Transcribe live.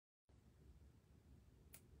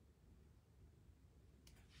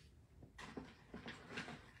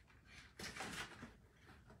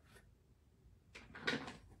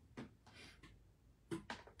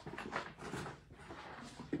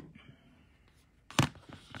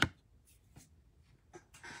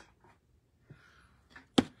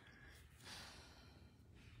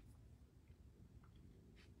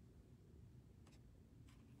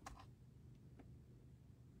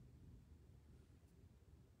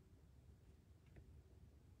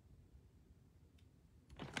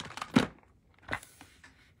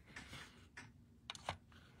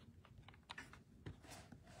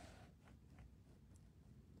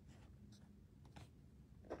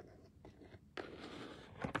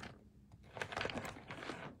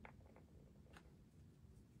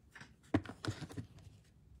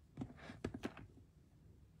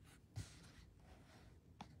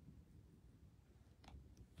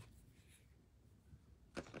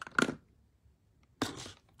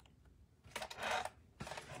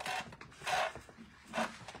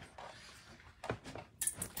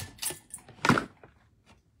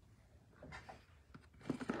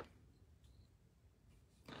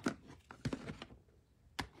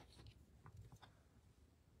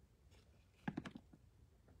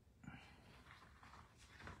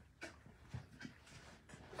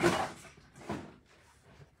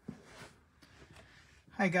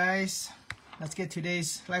Hi guys, let's get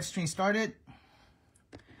today's live stream started.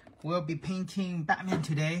 We'll be painting Batman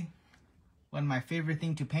today. One of my favorite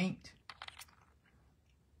things to paint.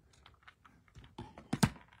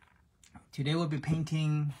 Today we'll be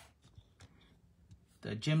painting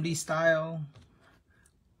the Jim Lee style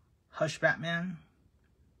Hush Batman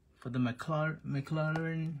for the McLaren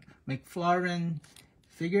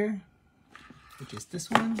figure, which is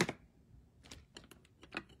this one.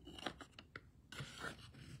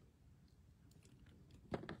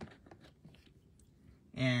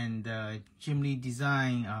 And Jim Lee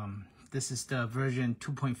design, this is the version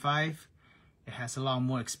 2.5. It has a lot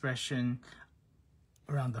more expression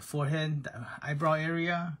around the forehead, the eyebrow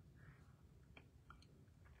area.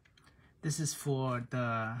 This is for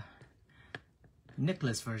the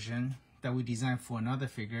Nicholas version that we designed for another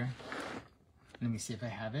figure. Let me see if I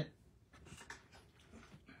have it.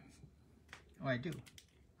 Oh, I do.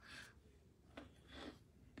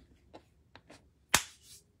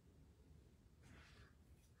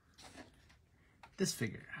 This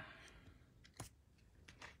figure.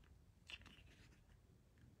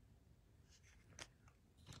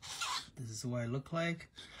 This is what it looks like.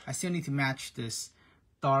 I still need to match this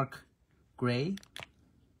dark gray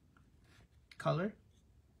color.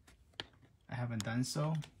 I haven't done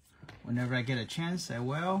so. Whenever I get a chance, I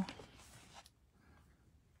will.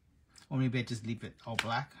 Or maybe I just leave it all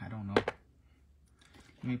black. I don't know.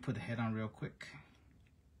 Let me put the head on real quick.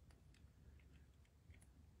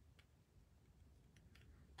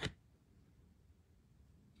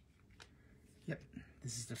 Yep,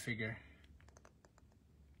 this is the figure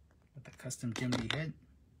with the custom Jim Lee head.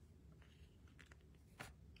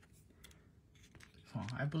 Oh,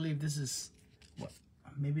 I believe this is what,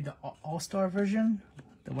 maybe the all-star version,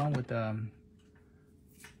 the one with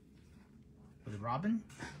Robin.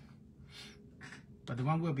 But the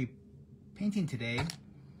one we'll be painting today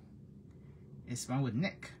is one with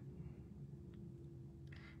Nick.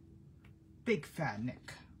 Big fat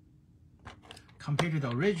Nick. Compared to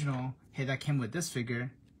the original head that came with this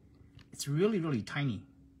figure, it's really tiny.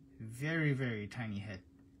 Very, very tiny head.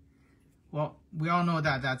 Well, we all know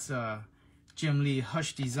that that's a Jim Lee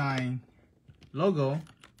Hush Design logo.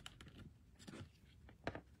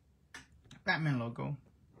 Batman logo.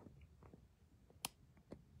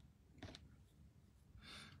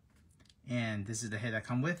 And this is the head I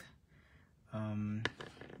come with.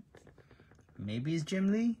 Maybe it's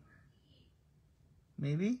Jim Lee.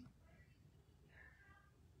 Maybe.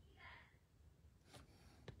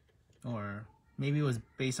 Or maybe it was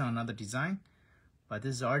based on another design, but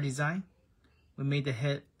this is our design. We made the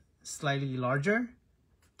head slightly larger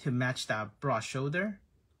to match that broad shoulder.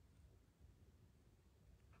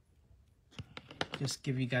 Just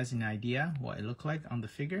give you guys an idea what it looked like on the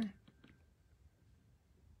figure.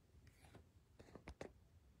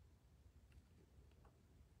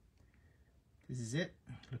 This is it,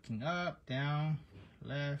 looking up, down,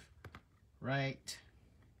 left, right.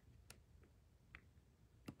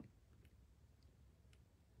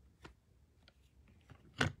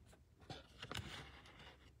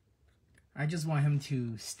 I just want him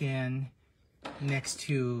to stand next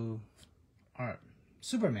to our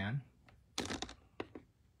Superman,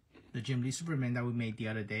 the Jim Lee Superman that we made the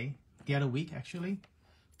other week actually.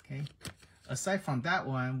 Okay. Aside from that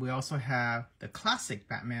one, we also have the classic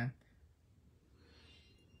Batman.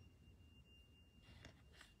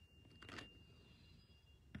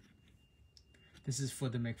 This is for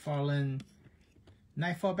the McFarlane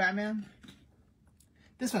Nightfall Batman.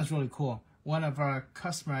 This one's really cool. One of our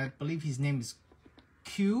customers, I believe his name is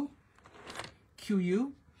QU,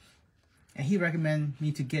 and he recommended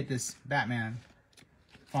me to get this Batman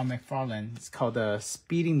from McFarlane. It's called the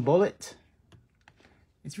Speeding Bullet.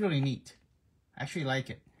 It's really neat. I actually like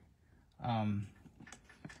it.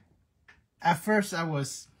 At first, I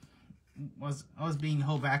was being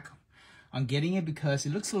held back on getting it because it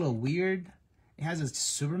looks a little weird. It has a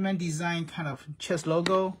Superman design kind of chest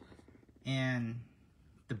logo, and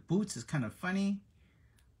the boots is kind of funny,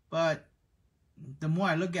 but the more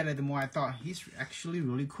I look at it, the more I thought he's actually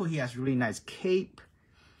really cool. He has really nice cape,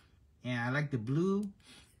 and I like the blue.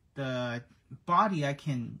 The body,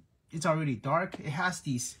 it's already dark. It has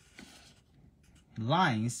these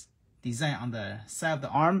lines designed on the side of the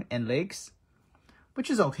arm and legs, which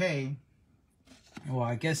is okay. Well,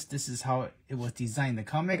 I guess this is how it was designed in the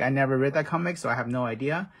comic. I never read that comic, so I have no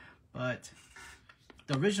idea, but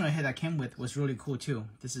the original head I came with was really cool too.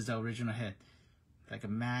 This is the original head. Like a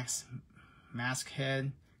mask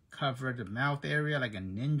head, covered the mouth area like a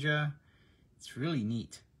ninja. It's really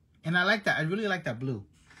neat. And I like that. I really like that blue.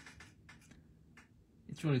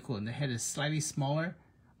 It's really cool. And the head is slightly smaller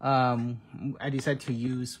I decided to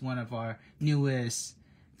use one of our newest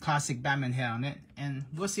classic Batman head on it, and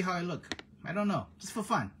we'll see how I look. I don't know, just for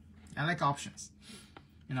fun. I like options.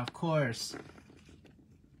 And of course,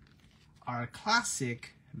 our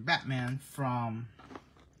classic Batman from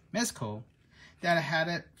Mezco that I had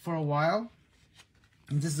it for a while.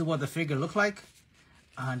 And this is what the figure looked like.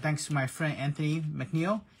 Thanks to my friend Anthony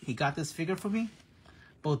McNeil, he got this figure for me,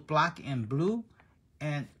 both black and blue.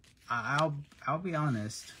 And I'll be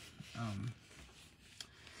honest,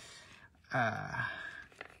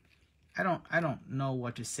 I don't know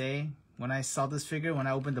what to say when I saw this figure when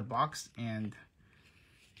I opened the box, and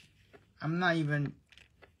I'm not even.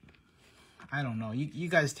 I don't know. You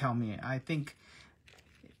guys tell me. I think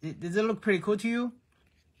does it look pretty cool to you?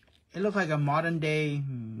 It looked like a modern day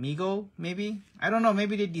Mego, maybe. I don't know.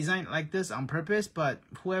 Maybe they designed it like this on purpose, but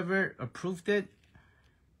whoever approved it,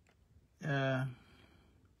 I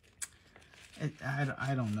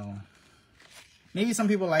don't know. Maybe some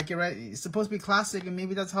people like it, right? It's supposed to be classic, and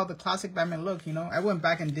maybe that's how the classic Batman look, you know? I went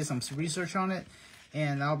back and did some research on it,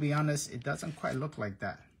 and I'll be honest, it doesn't quite look like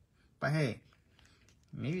that. But hey,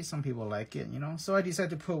 maybe some people like it, you know? So I decided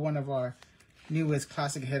to put one of our newest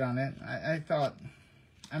classic head on it. I thought,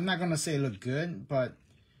 I'm not going to say it looked good, but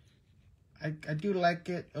I do like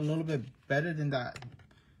it a little bit better than that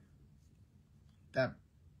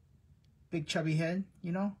big chubby head,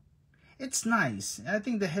 you know? It's nice. I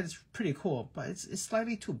think the head is pretty cool, but it's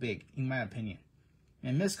slightly too big, in my opinion.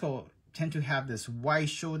 And Mezco tend to have this wide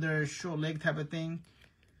shoulder, short leg type of thing.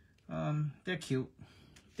 They're cute.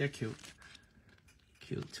 They're cute.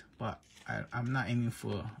 Cute. But I'm not aiming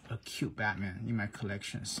for a cute Batman in my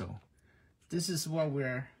collection, so this is what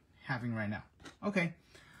we're having right now. Okay,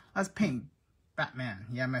 let's paint Batman.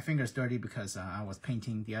 Yeah, my finger's dirty because I was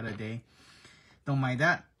painting the other day. Don't mind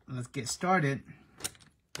that. Let's get started.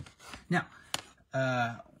 Now,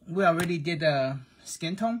 we already did a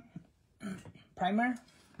skin tone primer,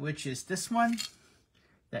 which is this one,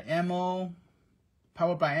 the Ammo,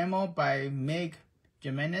 Powered by Ammo by Meg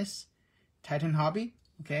Jimenez, Titan Hobby.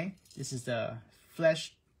 Okay, this is the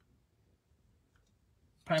Flesh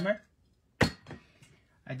primer.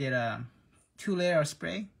 I did a 2-layer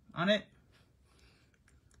spray on it.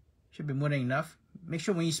 Should be more than enough. Make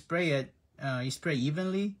sure when you spray it, you spray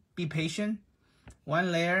evenly. Be patient.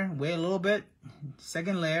 1 layer, wait a little bit.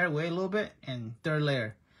 2nd layer, wait a little bit. And 3rd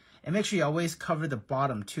layer. And make sure you always cover the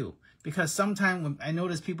bottom too. Because sometimes when I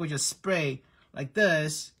notice people just spray like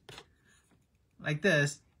this,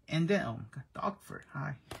 and then, oh, got dog fur.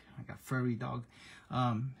 Hi, I got furry dog.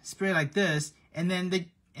 Spray like this, and then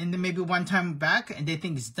maybe one time back, and they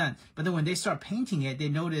think it's done. But then when they start painting it, they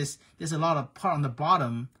notice there's a lot of part on the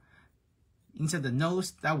bottom inside the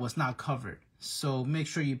nose that was not covered. So make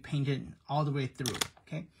sure you paint it all the way through,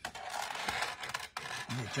 okay?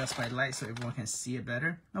 Adjust my light so everyone can see it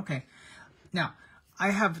better. Okay, now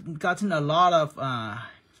I have gotten a lot of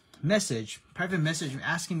private message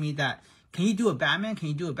asking me that, can you do a Batman? Can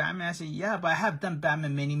you do a Batman? I said, yeah, but I have done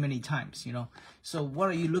Batman many, many times, you know? So what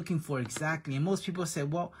are you looking for exactly? And most people say,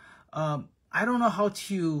 well, I don't know how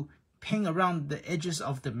to paint around the edges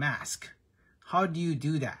of the mask. How do you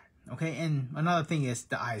do that? Okay, and another thing is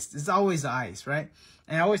the eyes. It's always the eyes, right?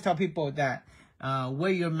 And I always tell people that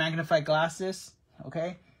wear your magnified glasses,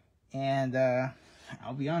 okay? And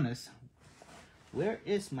I'll be honest, where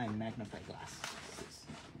is my magnified glasses?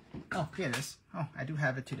 Oh, here it is. Oh, I do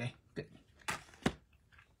have it today. Good.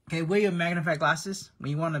 Okay, wear your magnified glasses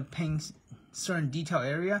when you want to paint certain detail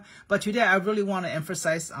area. But today I really want to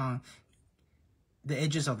emphasize on the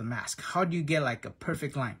edges of the mask. How do you get like a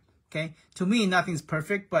perfect line? Okay, to me, nothing's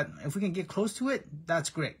perfect, but if we can get close to it, that's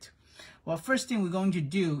great. Well, first thing we're going to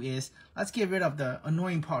do is, let's get rid of the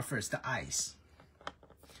annoying part first, the eyes.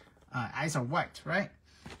 Eyes are white, right?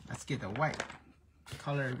 Let's get the white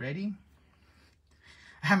color ready.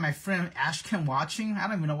 I have my friend Ashken watching. I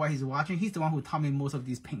don't even know why he's watching. He's the one who taught me most of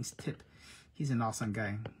these paints tip. He's an awesome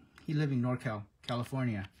guy. He lives in NorCal,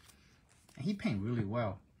 California. And he paints really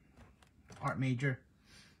well. Art major.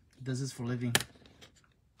 He does this for a living.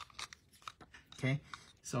 Okay,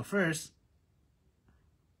 so first,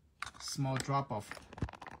 small drop of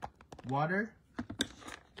water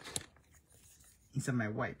inside my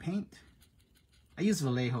white paint. I use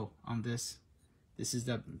Vallejo on this. This is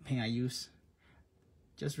the paint I use.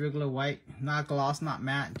 Just regular white, not gloss, not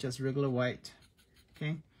matte, just regular white.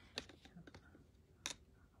 Okay,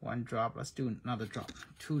 1 drop. Let's do another drop.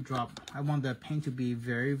 2 drop. I want the paint to be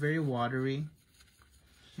very, very watery.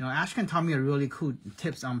 You know, Ashken taught me a really cool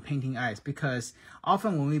tips on painting eyes, because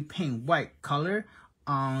often when we paint white color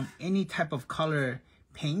on any type of color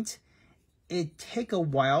paint, it take a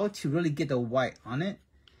while to really get the white on it.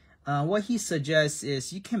 What he suggests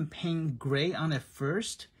is you can paint gray on it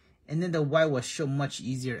first, and then the white will show much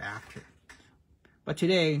easier after. But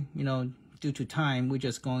today, you know, due to time, we're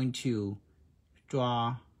just going to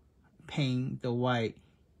paint the white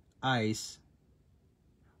eyes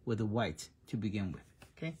with the white to begin with,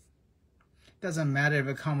 okay? Doesn't matter if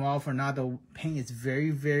it comes off or not, the paint is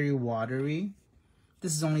very, very watery.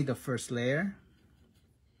 This is only the first layer.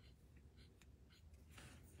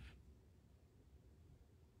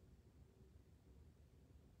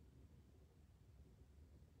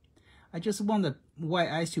 I just want the white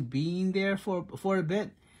eyes to be in there for a bit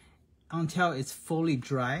until it's fully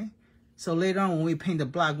dry. So later on when we paint the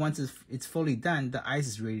black, once it's fully done, the eyes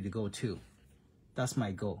is ready to go too. That's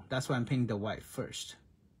my goal. That's why I'm painting the white first.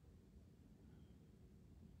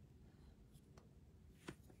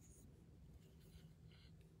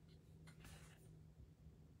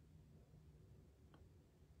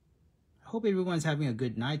 I hope everyone's having a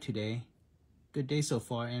good night today. Good day so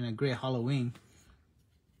far and a great Halloween.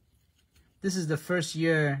 This is the first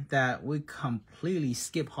year that we completely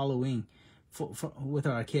skip Halloween with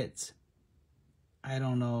our kids. I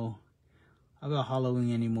don't know about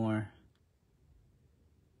Halloween anymore.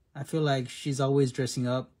 I feel like she's always dressing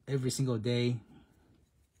up every single day.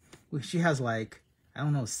 She has like, I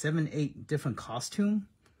don't know, 7, 8 different costumes.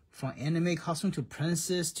 From anime costume to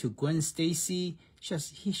princess to Gwen Stacy.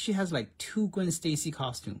 She has like 2 Gwen Stacy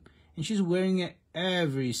costumes. And she's wearing it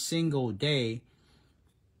every single day.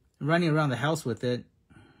 Running around the house with it.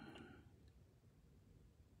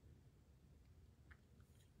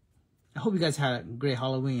 I hope you guys had a great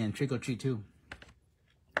Halloween and trick or treat too.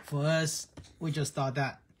 For us, we just thought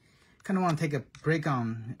that kind of want to take a break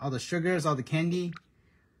on all the sugars, all the candy.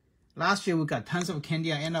 Last year we got tons of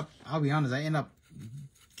candy. I'll be honest, I end up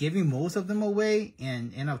giving most of them away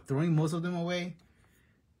and end up throwing most of them away.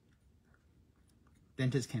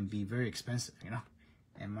 Dentists can be very expensive, you know.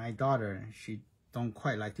 And my daughter, she don't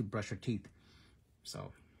quite like to brush her teeth.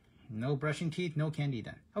 So, no brushing teeth, no candy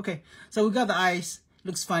then. Okay, so we got the eyes.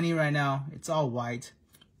 Looks funny right now. It's all white.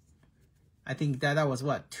 I think that was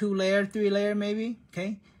what, 2 layer, 3 layer maybe?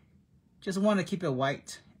 Okay, just want to keep it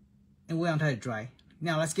white and wait until it dry.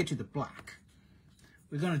 Now let's get to the black.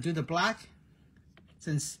 We're gonna do the black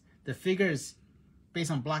since the figure is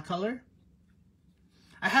based on black color.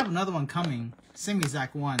 I have another one coming, same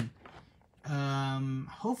exact one.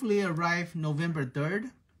 Hopefully arrive November 3rd.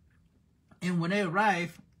 And when they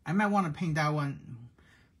arrive, I might want to paint that one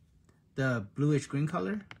the bluish green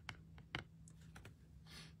color.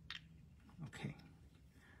 Okay.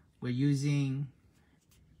 We're using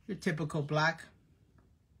your typical black.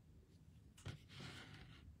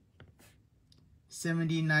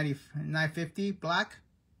 70-90-950 black.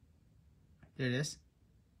 There it is.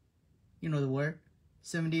 You know the word.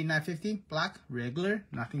 70-950 black, regular,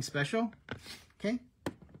 nothing special. Okay.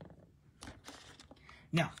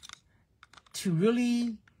 Now, to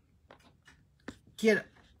really get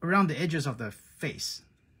around the edges of the face,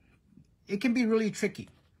 it can be really tricky.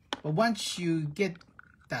 But once you get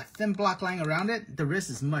that thin black line around it, the rest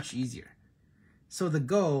is much easier. So the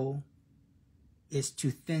goal is to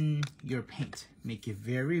thin your paint. Make it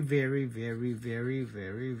very, very, very, very,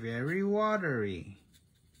 very, very watery.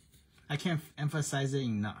 I can't emphasize it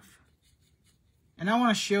enough. And I want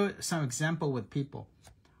to share some example with people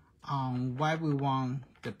on why we want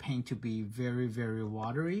the paint to be very, very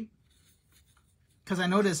watery. Because I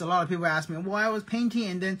noticed a lot of people ask me, well, I was painting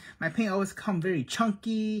and then my paint always come very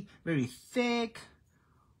chunky, very thick.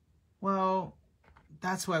 Well,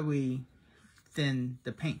 that's why we thin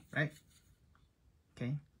the paint, right?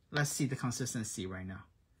 Okay, let's see the consistency right now.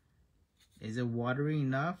 Is it watery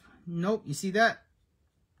enough? Nope, you see that?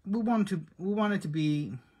 We want it to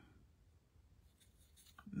be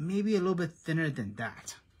maybe a little bit thinner than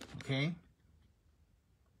that. Okay,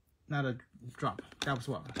 not a drop. That was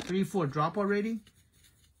what, 3-4 drop already.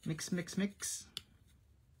 Mix, mix, mix.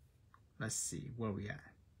 Let's see where we at.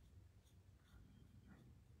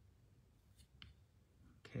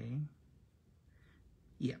 Okay.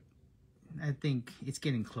 Yep. I think it's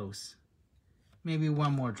getting close. Maybe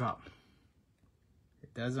 1 more drop.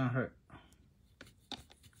 It doesn't hurt.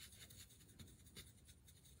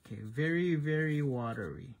 Okay, very, very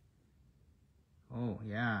watery. Oh,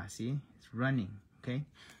 yeah, see? It's running, okay?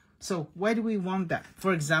 So why do we want that?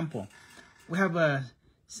 For example, we have a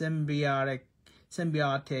symbiotic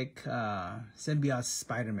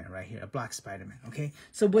Spider-Man right here, a black Spider-Man, okay?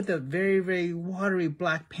 So with a very, very watery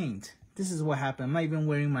black paint, this is what happened. I'm not even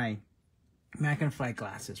wearing my magnified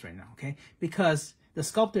glasses right now, okay? Because the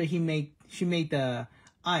sculptor, she made the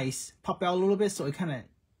eyes pop out a little bit, so it kind of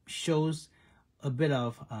shows a bit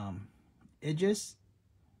of edges.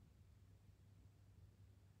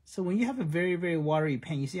 So when you have a very, very watery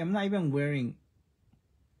paint, you see I'm not even wearing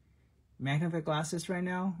magnifying glasses right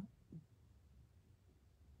now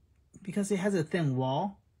because it has a thin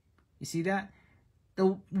wall. You see that?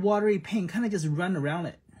 The watery paint kind of just run around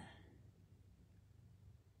it.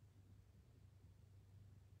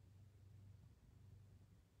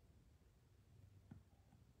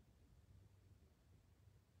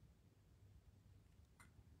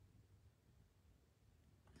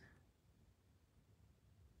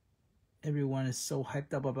 Everyone is so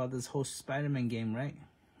hyped up about this whole Spider-Man game, right?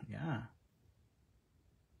 Yeah.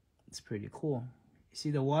 It's pretty cool. You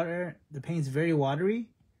see the water, the paint's very watery.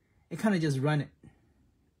 It kind of just run it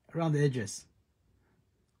around the edges.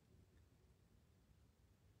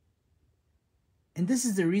 And this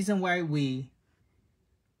is the reason why we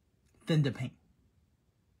thin the paint.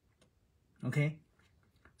 Okay?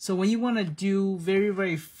 So when you want to do very,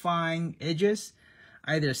 very fine edges,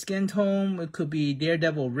 either skin tone, it could be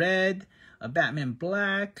Daredevil red, a Batman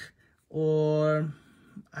black, or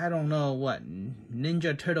I don't know what,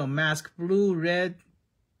 Ninja Turtle mask blue, red,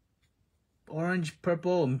 orange,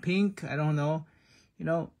 purple, and pink. I don't know. You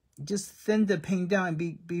know, just thin the paint down and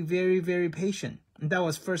be very, very patient. And that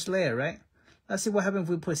was first layer, right? Let's see what happens if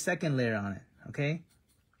we put second layer on it, okay?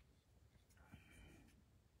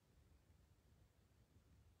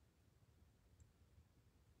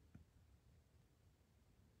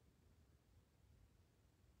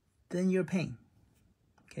 Thin your paint.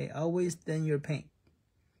 Okay, always thin your paint.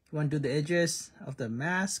 You want to do the edges of the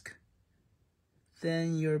mask,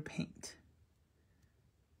 thin your paint.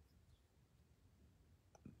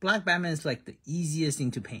 Black Batman is like the easiest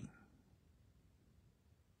thing to paint.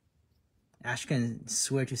 Ash can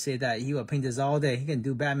swear to say that he will paint this all day. He can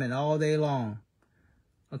do Batman all day long.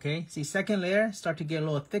 Okay, see, second layer start to get a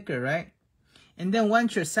little thicker, right? And then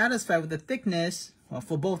once you're satisfied with the thickness, well,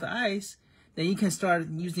 for both eyes, then you can start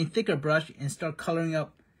using thicker brush and start coloring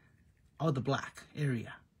up all the black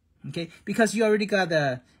area. Okay, because you already got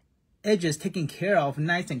the edges taken care of,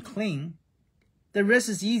 nice and clean. The rest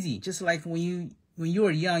is easy. Just like when you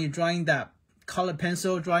were young, you're drawing that color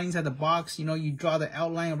pencil, drawing inside the box. You know, you draw the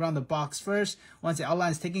outline around the box first. Once the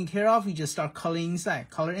outline is taken care of, you just start coloring inside,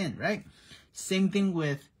 color in, right? Same thing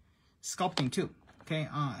with sculpting too. Okay,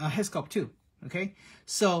 head sculpt too. Okay,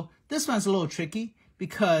 so this one's a little tricky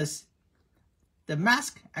because the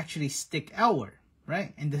mask actually stick outward,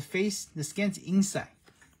 right? And the face, the skin's inside.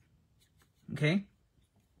 Okay.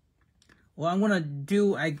 Well, I'm gonna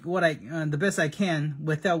do the best I can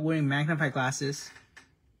without wearing magnifying glasses,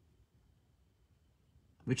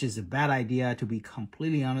 which is a bad idea to be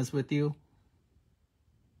completely honest with you.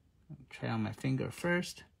 I'll try on my finger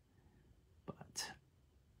first, but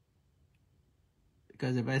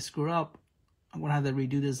because if I screw up, I'm gonna have to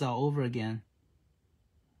redo this all over again.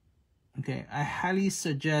 Okay, I highly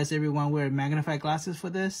suggest everyone wear magnifying glasses for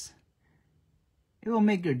this. It will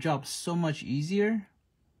make your job so much easier.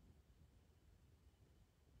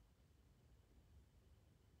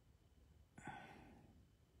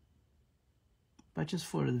 But just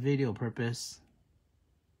for the video purpose,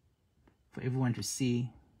 for everyone to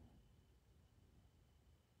see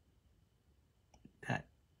that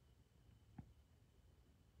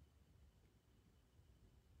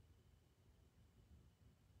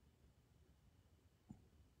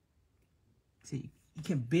see, you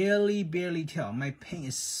can barely tell. My paint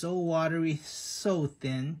is so watery, so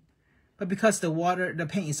thin. But because the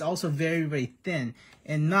paint is also very, very thin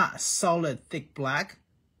and not solid, thick black,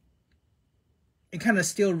 it kind of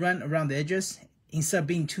still run around the edges instead of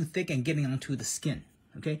being too thick and getting onto the skin.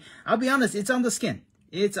 Okay, I'll be honest, it's on the skin.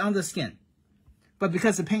 It's on the skin. But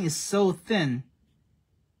because the paint is so thin,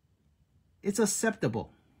 it's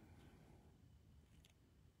acceptable.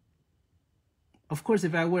 Of course,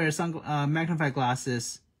 if I wear some magnifying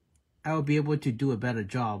glasses, I will be able to do a better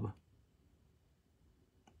job.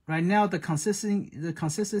 Right now, the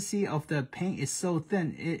consistency of the paint is so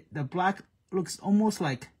thin, the black looks almost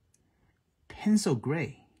like pencil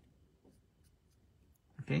gray.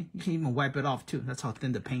 Okay, you can even wipe it off too. That's how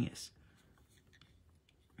thin the paint is.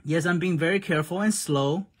 Yes, I'm being very careful and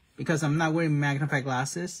slow because I'm not wearing magnifying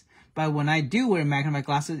glasses. But when I do wear magnifying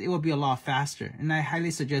glasses, it will be a lot faster. And I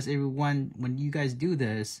highly suggest everyone, when you guys do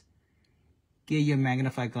this, get your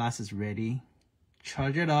magnifying glasses ready,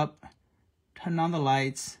 charge it up, turn on the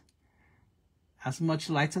lights, as much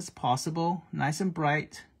lights as possible, nice and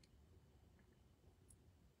bright.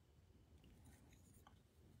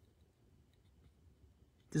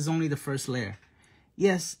 This is only the first layer.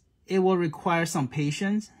 Yes, it will require some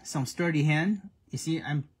patience, some sturdy hand. You see,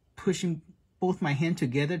 I'm pushing both my hand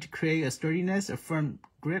together to create a sturdiness, a firm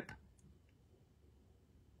grip.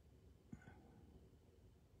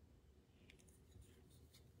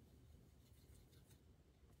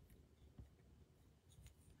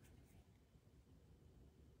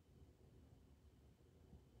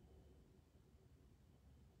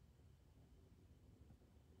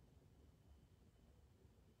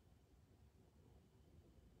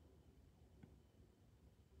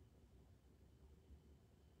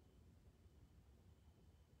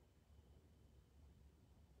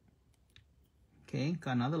 Okay,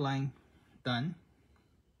 got another line done.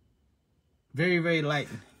 Very, very light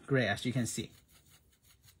gray, as you can see.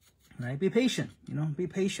 Right? Be patient, you know, be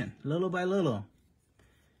patient, little by little.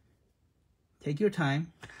 Take your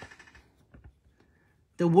time.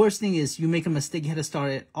 The worst thing is you make a mistake, you have to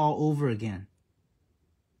start it all over again.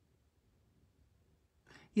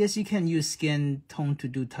 Yes, you can use skin tone to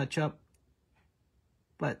do touch-up,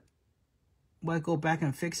 but why go back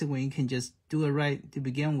and fix it when you can just do it right to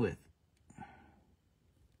begin with?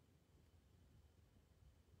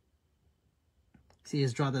 See,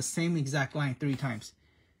 it's draw the same exact line 3 times.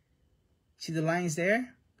 See the lines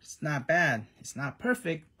there? It's not bad. It's not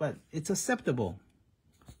perfect, but it's acceptable.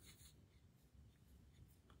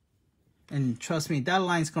 And trust me, that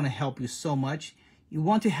line is going to help you so much. You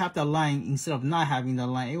want to have the line instead of not having the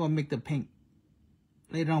line. It will make the paint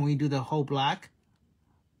later on when you do the whole black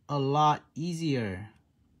a lot easier.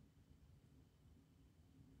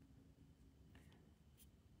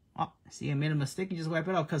 Oh, see, I made a mistake. You just wipe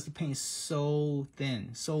it off because the paint is so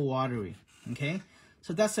thin, so watery. Okay,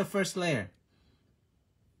 so that's the first layer.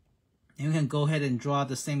 And you can go ahead and draw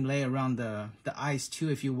the same layer around the eyes too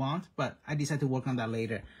if you want, but I decided to work on that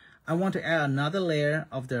later. I want to add another layer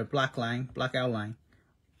of the black line, black outline.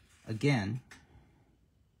 Again.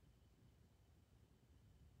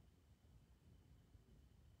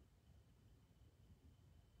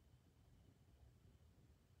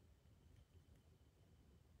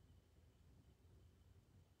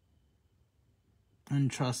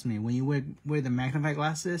 And trust me, when you wear the magnifying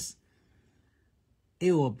glasses,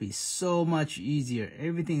 it will be so much easier.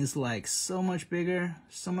 Everything is like so much bigger,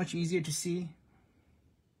 so much easier to see.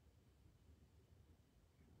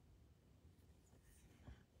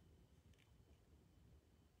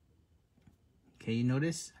 Okay, you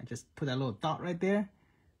notice? I just put that little dot right there,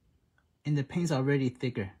 and the paint's already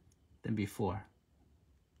thicker than before.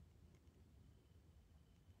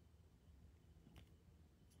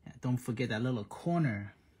 Yeah, don't forget that little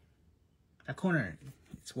corner. That corner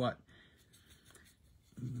is what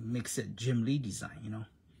makes it Jim Lee design, you know,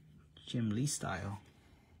 Jim Lee style.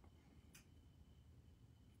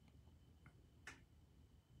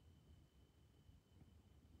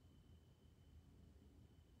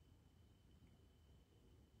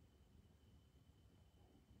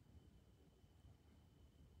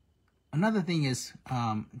 Another thing is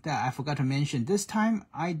that I forgot to mention, this time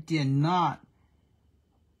I did not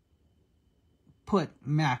put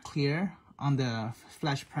matte clear on the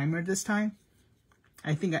flash primer this time.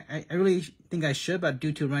 I think I really think I should, but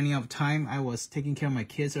due to running out of time, I was taking care of my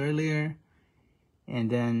kids earlier and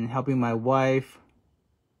then helping my wife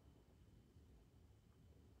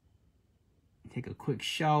take a quick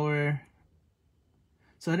shower.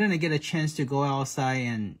 So I didn't get a chance to go outside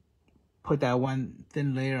and put that one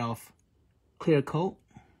thin layer of clear coat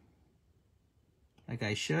like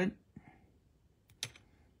I should.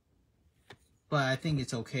 But I think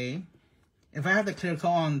it's okay. If I have the clear coat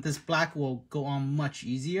on, this black will go on much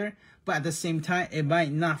easier. But at the same time, it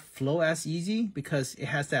might not flow as easy because it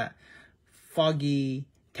has that foggy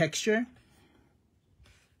texture.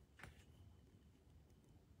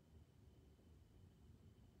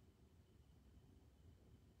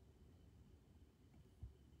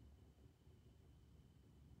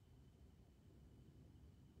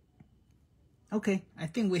 Okay, I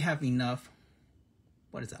think we have enough.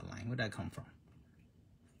 What is that line? Where did that come from?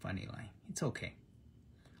 Funny line. It's okay.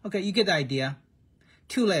 Okay, you get the idea.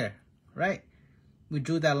 2 layer, right? We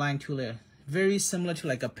drew that line 2 layer. Very similar to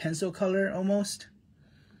like a pencil color almost.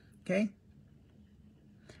 Okay?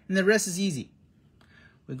 And the rest is easy.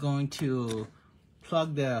 We're going to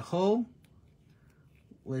plug the hole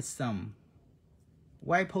with some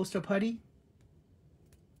white poster putty.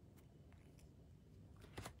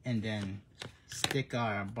 And then stick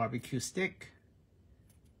our barbecue stick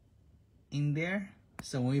in there.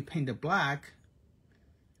 So when we paint the black,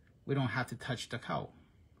 we don't have to touch the cowl.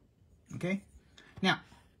 Okay? Now,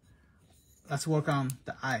 let's work on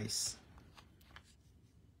the eyes.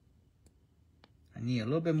 I need a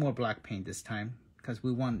little bit more black paint this time because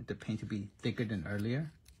we want the paint to be thicker than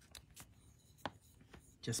earlier.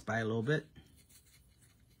 Just by a little bit.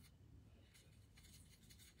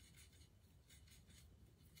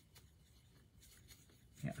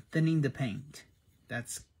 Yeah, thinning the paint.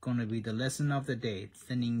 That's going to be the lesson of the day,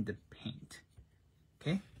 thinning the paint.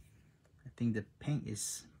 Okay? I think the paint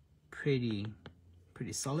is pretty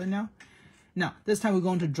solid now. Now, this time we're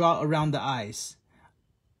going to draw around the eyes.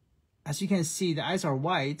 As you can see, the eyes are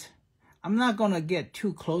white. I'm not going to get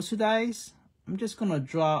too close to the eyes. I'm just going to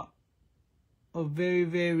draw a very,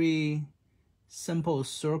 very simple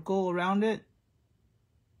circle around it.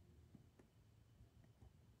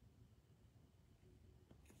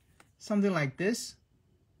 something like this,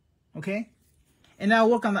 okay? And I'll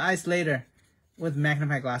work on the eyes later with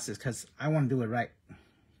magnifying glasses because I want to do it right.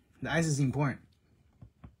 The eyes is important.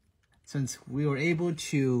 Since we were able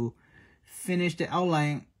to finish the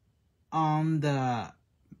outline on the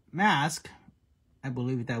mask, I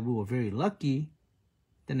believe that we were very lucky.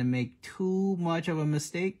 Didn't make too much of a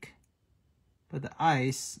mistake. But the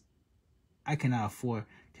eyes, I cannot afford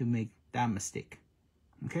to make that mistake.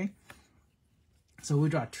 Okay? So we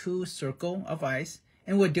draw 2 circles of eyes,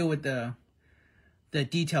 and we'll deal with the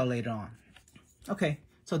detail later on. Okay,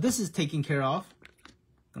 so this is taken care of.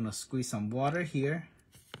 I'm gonna squeeze some water here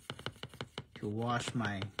to wash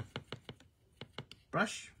my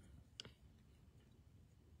brush.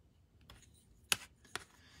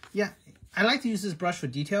 Yeah, I like to use this brush for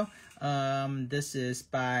detail. This is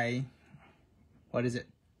by, what is it?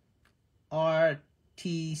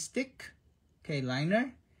 Artistic, okay,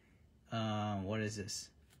 liner. What is this?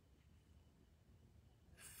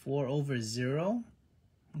 4/0.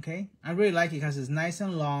 Okay, I really like it because it's nice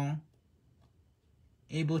and long,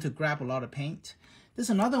 able to grab a lot of paint. There's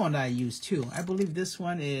another one that I use too. I believe this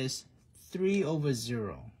one is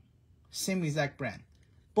 3/0. Same exact brand.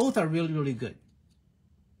 Both are really, really good.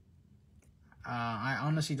 I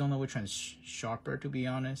honestly don't know which one's sharper, to be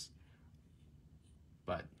honest.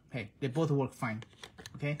 But hey, they both work fine.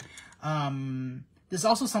 Okay. There's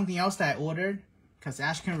also something else that I ordered because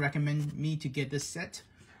Ashken recommended me to get this set.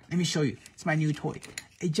 Let me show you. It's my new toy.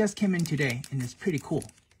 It just came in today and it's pretty cool.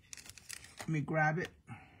 Let me grab it.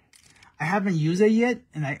 I haven't used it yet,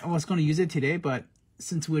 and I was going to use it today, but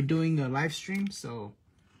since we're doing a live stream, so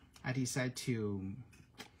I decided to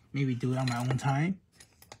maybe do it on my own time.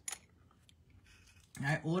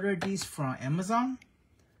 I ordered these from Amazon.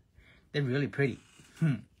 They're really pretty.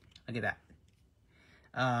 Look at that.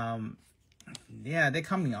 Yeah, they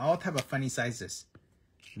come in all type of funny sizes.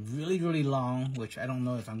 Really, really long, which I don't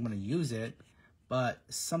know if I'm going to use it, but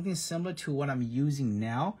something similar to what I'm using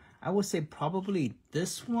now. I would say probably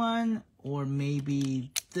this one or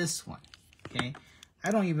maybe this one. Okay,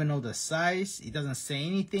 I don't even know the size. It doesn't say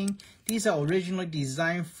anything. These are originally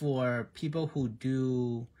designed for people who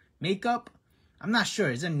do makeup. I'm not sure.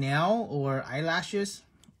 Is it nail or eyelashes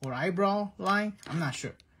or eyebrow line? I'm not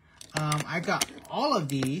sure. I got all of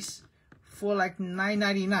these for like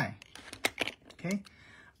 $9.99. Okay.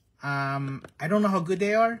 I don't know how good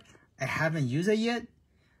they are. I haven't used it yet,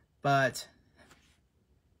 but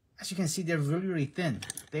as you can see, they're really, really thin.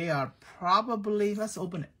 They are probably, let's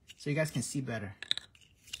open it so you guys can see better.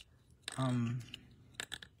 I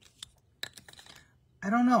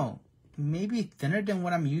don't know, maybe thinner than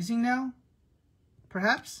what I'm using now,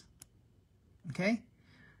 perhaps. Okay,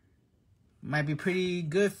 might be pretty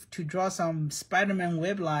good to draw some Spider-Man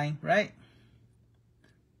web line, right?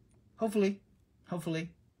 Hopefully.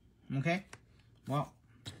 Okay, well,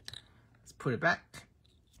 let's put it back.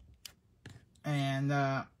 And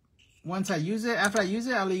once I use it, after I use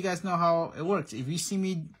it, I'll let you guys know how it works. If you see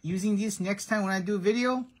me using this next time when I do a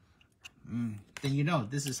video, then you know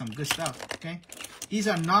this is some good stuff. Okay, these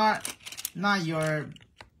are not your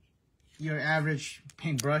average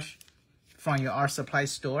paintbrush from your art supply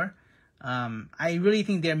store. I really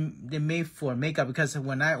think they're made for makeup, because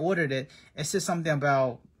when I ordered it, it says something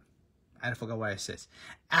about, I forgot what it says.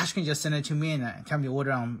 Ashken just sent it to me and tell me to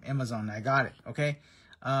order on Amazon. I got it. Okay.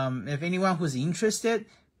 If anyone who's interested,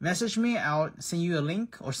 message me. I'll send you a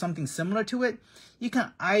link or something similar to it. You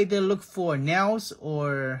can either look for nails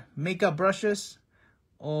or makeup brushes,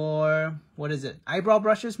 or what is it? Eyebrow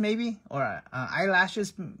brushes maybe, or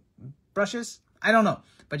eyelashes brushes. I don't know,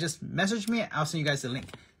 but just message me. I'll send you guys the link.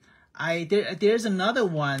 There's another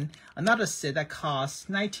one, another set that costs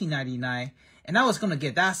 $19.99, and I was gonna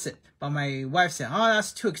get that set, but my wife said, "Oh,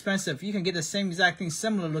 that's too expensive. You can get the same exact thing,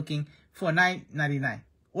 similar looking, for $9.99.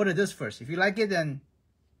 Order this first. If you like it, then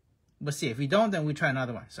we'll see. If we don't, then we try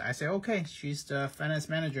another one." So I say, okay. She's the finance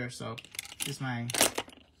manager, so she's my,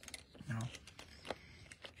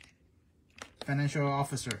 financial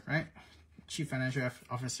officer, right? Chief Financial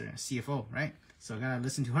Officer, CFO, right? So I gotta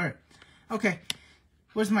listen to her. Okay,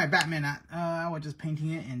 where's my Batman at? I was just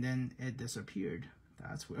painting it and then it disappeared.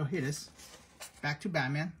 That's where, oh, here it is. Back to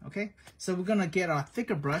Batman, okay? So we're gonna get a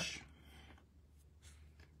thicker brush.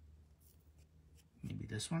 Maybe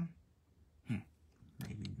this one?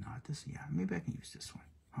 Maybe not this. Yeah, maybe I can use this one.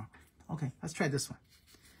 Huh. Okay, let's try this one.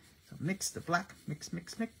 So mix the black. Mix.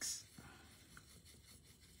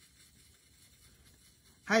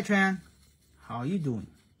 Hi, Tran. How are you doing?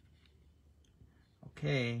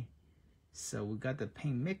 Okay, so we got the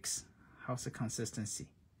paint mix. How's the consistency?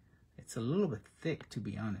 It's a little bit thick, to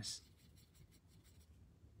be honest.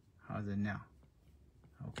 How's it now?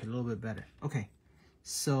 Okay, a little bit better. Okay,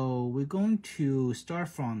 so we're going to start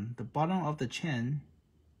from the bottom of the chin.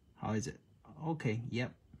 How is it? Okay,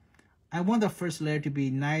 yep. I want the first layer to be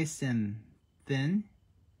nice and thin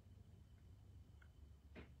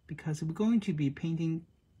because we're going to be painting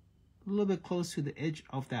a little bit close to the edge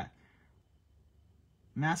of that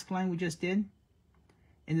mask line we just did.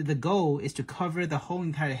 And the goal is to cover the whole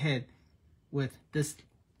entire head with this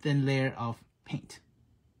thin layer of paint.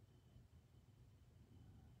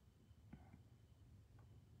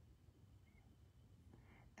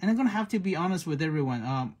 And I'm gonna have to be honest with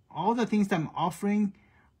everyone. All the things that I'm offering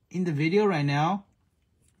in the video right now,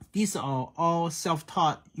 these are all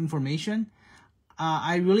self-taught information.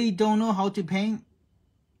 I really don't know how to paint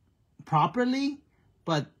properly,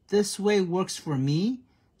 but this way works for me.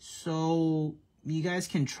 So you guys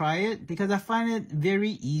can try it because I find it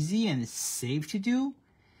very easy and safe to do.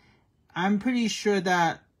 I'm pretty sure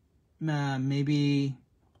that maybe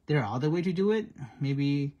there are other ways to do it.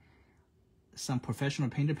 Maybe some professional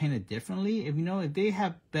painter paint it differently. If they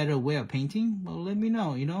have better way of painting, well, let me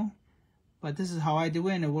know, But this is how I do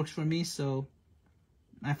it and it works for me, so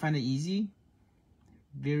I find it easy.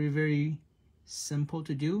 Very, very simple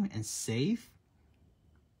to do and safe.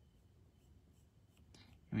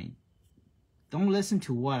 Don't listen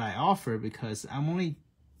to what I offer because I'm only,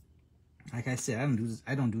 like I said,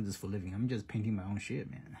 I don't do this for a living. I'm just painting my own shit,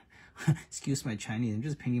 man. Excuse my Chinese. I'm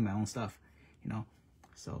just painting my own stuff,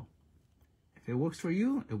 So if it works for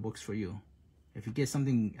you, it works for you. If you get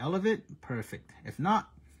something out of it, perfect. If not,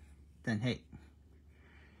 then hey,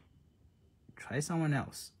 try someone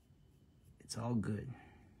else. It's all good.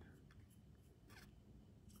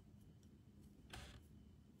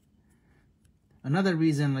 Another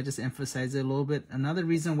reason, I just emphasize it a little bit, another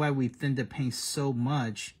reason why we thin the paint so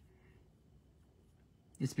much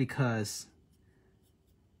is because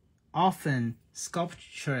often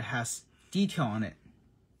sculpture has detail on it,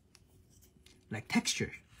 like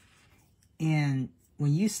texture. And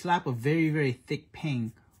when you slap a very, very thick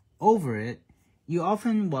paint over it, you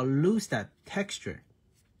often will lose that texture.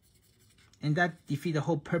 And that defeats the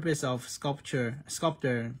whole purpose of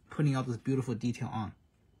sculptor putting all this beautiful detail on.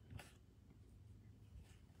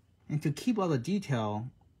 And to keep all the detail,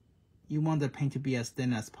 you want the paint to be as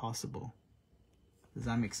thin as possible. Does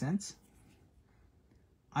that make sense?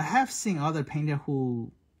 I have seen other painters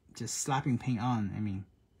who just slapping paint on.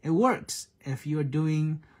 It works if you're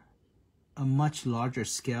doing a much larger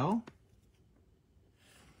scale.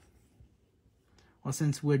 Well,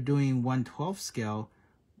 since we're doing 1/12 scale,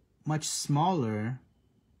 much smaller,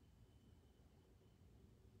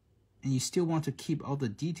 and you still want to keep all the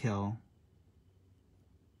detail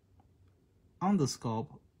on the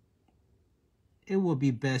sculpt, it will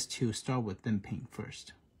be best to start with thin paint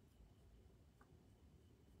first.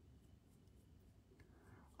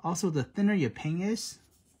 Also, the thinner your paint is,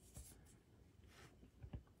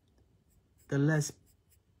 the less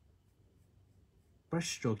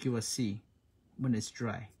brush stroke you will see when it's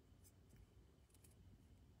dry.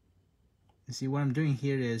 You see what I'm doing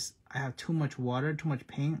here is I have too much water, too much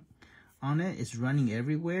paint on it. It's running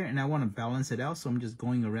everywhere and I want to balance it out, so I'm just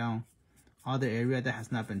going around all the area that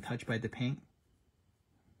has not been touched by the paint.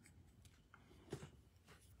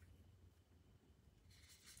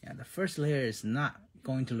 Yeah, the first layer is not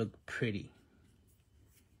going to look pretty.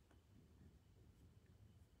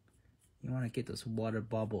 You want to get this water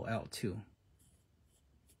bubble out too.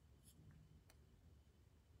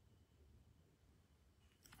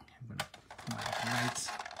 I'm going to put my lights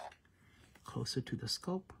closer to the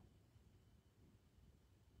scope.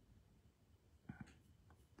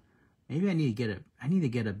 Maybe I need to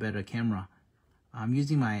get a better camera. I'm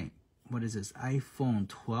using my, what is this, iPhone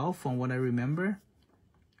 12 from what I remember.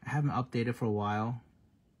 I haven't updated for a while.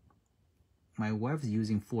 My wife's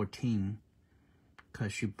using 14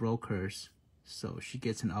 because she broke hers, so she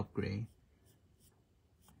gets an upgrade.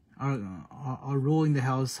 Our rule in the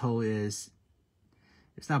household is,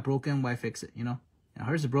 if it's not broken, why fix it, And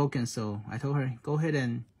hers is broken, so I told her, go ahead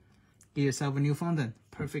and get yourself a new phone then.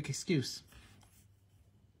 Perfect excuse.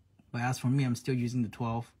 But as for me, I'm still using the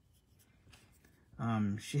 12.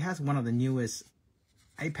 She has one of the newest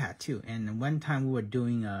iPad too. And one time we were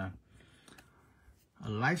doing a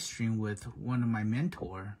live stream with one of my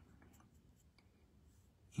mentor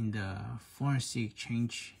in the foreign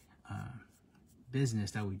exchange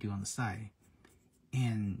business that we do on the side.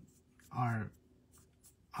 And our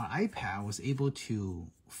iPad was able to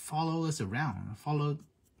follow us around, follow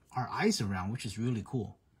our eyes around, which is really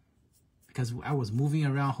cool. Because I was moving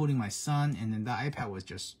around holding my son, and then the iPad was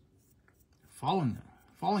just following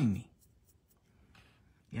me.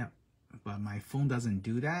 Yep, but my phone doesn't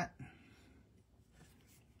do that.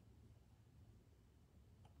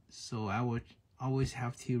 So I would always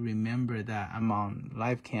have to remember that I'm on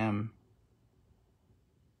live cam.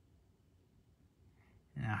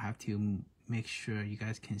 And I have to make sure you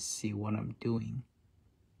guys can see what I'm doing.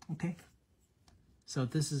 Okay. So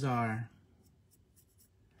this is our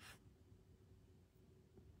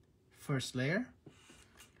first layer.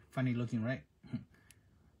 Funny looking, right?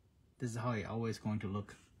 This is how it's always going to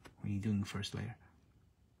look when you're doing first layer.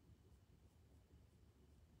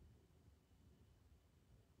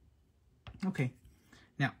 Okay,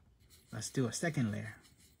 now let's do a second layer.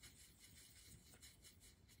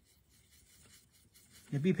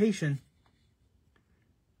 Now be patient.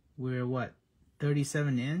 We're what,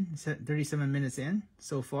 37 minutes in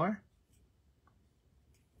so far?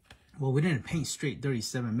 Well, we didn't paint straight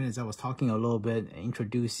 37 minutes. I was talking a little bit,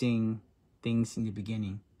 introducing things in the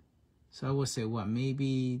beginning. So I would say what,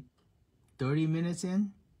 maybe 30 minutes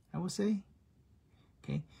in, I would say.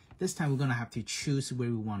 Okay, this time we're gonna have to choose where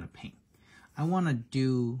we want to paint. I want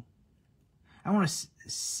to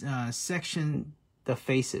section the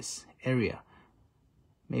faces area.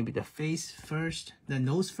 Maybe the face first, the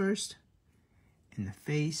nose first, and the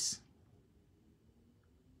face.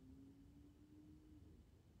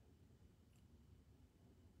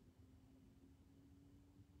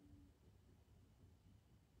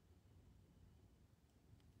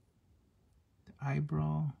 The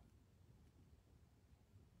eyebrow.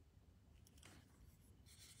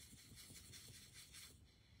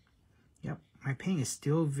 Yep, my paint is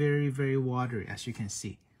still very, very watery, as you can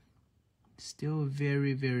see. Still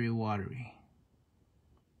very, very watery.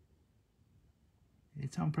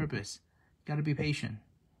 It's on purpose. Gotta be patient.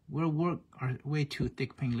 We'll work our way to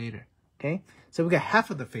thick paint later. Okay, so we got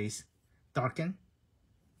half of the face darkened.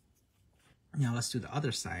 Now let's do the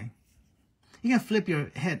other side. You can flip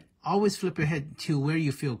your head. Always flip your head to where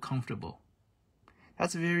you feel comfortable.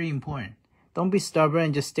 That's very important. Don't be stubborn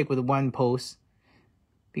and just stick with one pose.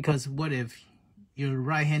 Because what if you're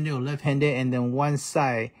right-handed or left-handed and then one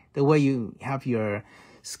side, the way you have your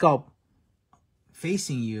sculpt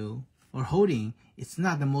facing you or holding, it's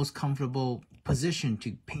not the most comfortable position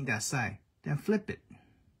to paint that side. Then flip it.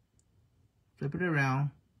 Flip it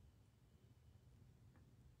around.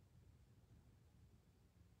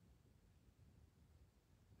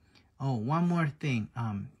 Oh, one more thing.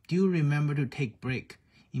 Do remember to take break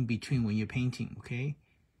in between when you're painting, okay?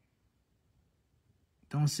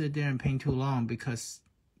 Don't sit there and paint too long because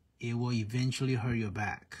it will eventually hurt your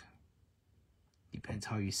back. Depends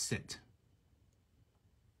how you sit.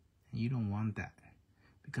 And you don't want that.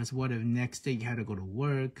 Because what if next day you have to go to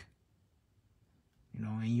work, you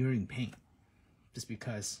know, and you're in pain just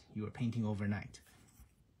because you were painting overnight.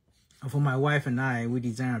 For my wife and I, we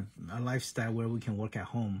design a lifestyle where we can work at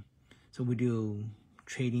home. So we do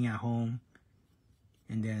trading at home.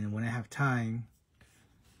 And then when I have time,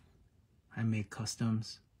 I make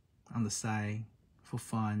customs on the side for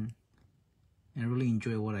fun. And I really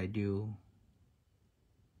enjoy what I do.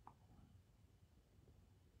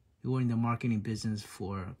 We were in the marketing business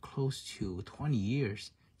for close to 20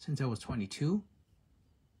 years, since I was 22.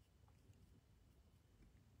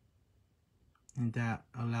 And that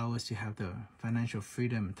allows us to have the financial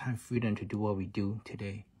freedom, time freedom to do what we do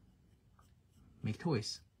today. Make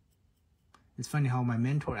toys. It's funny how my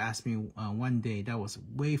mentor asked me one day, that was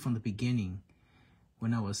way from the beginning,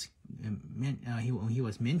 when I was he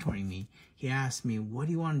was mentoring me. He asked me, "What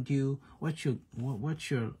do you want to do? What's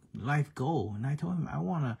your life goal?" And I told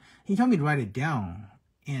him he told me to write it down,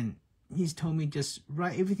 and he's told me just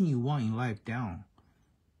write everything you want in life down.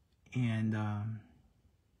 And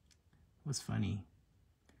it was funny.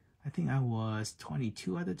 I think I was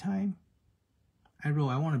 22 at the time. I wrote,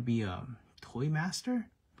 I want to be a toy master.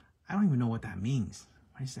 I don't even know what that means.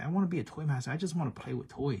 I said, I want to be a toy master. I just want to play with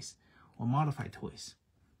toys or modify toys.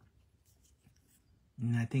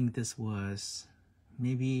 And I think this was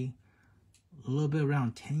maybe a little bit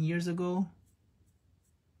around 10 years ago.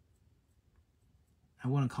 I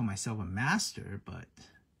wouldn't call myself a master, but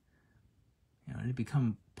you know, it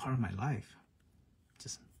become part of my life.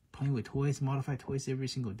 Just playing with toys, modify toys every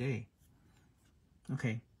single day.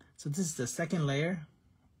 Okay, so this is the second layer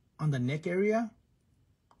on the neck area.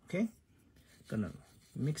 Okay, gonna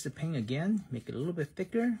mix the paint again, make it a little bit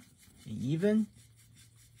thicker and even.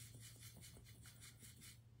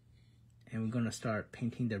 And we're gonna start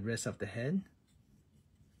painting the rest of the head.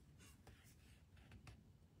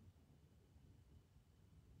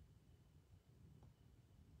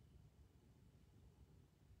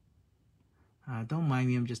 Don't mind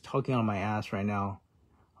me, I'm just talking on my ass right now.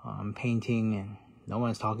 I'm painting and no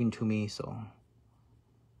one's talking to me, so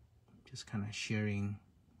just kind of sharing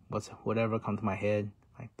whatever comes to my head,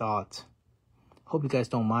 my thoughts. Hope you guys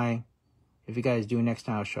don't mind. If you guys do, next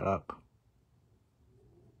time I'll shut up.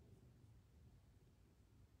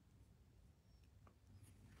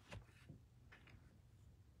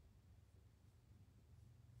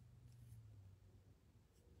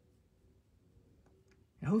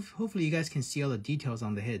 And hopefully you guys can see all the details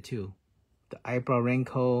on the head too. The eyebrow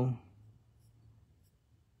wrinkle.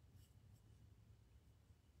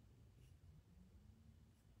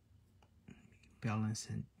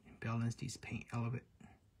 Balance these paint out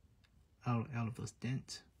of those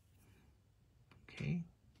dents. Okay.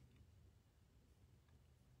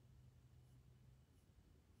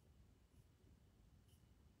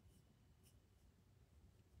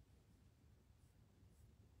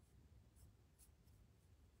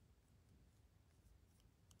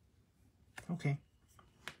 Okay.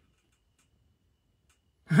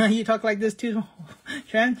 You talk like this too,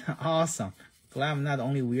 Tran? Awesome. Glad I'm not the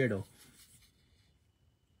only weirdo.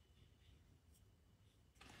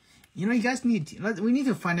 You know, you guys we need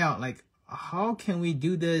to find out, like, how can we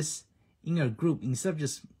do this in a group instead of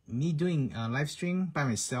just me doing a live stream by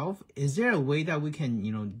myself? Is there a way that we can,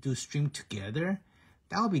 you know, do stream together?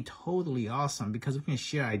 That would be totally awesome because we can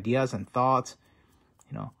share ideas and thoughts,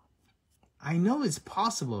 you know. I know it's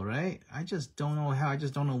possible, right? I just don't know how. I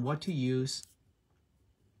just don't know what to use.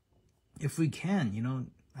 If we can, you know,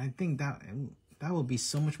 I think that will be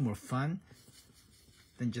so much more fun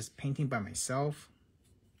than just painting by myself.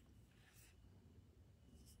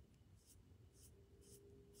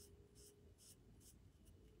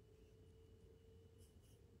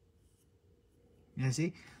 You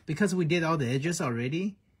see, because we did all the edges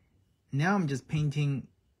already, now I'm just painting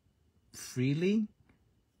freely,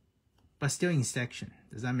 but still in section.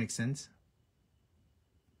 Does that make sense?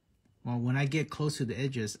 Well, when I get close to the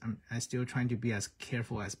edges, I'm still trying to be as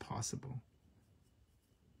careful as possible.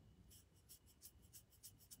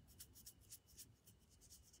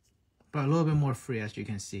 But a little bit more free, as you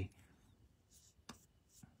can see.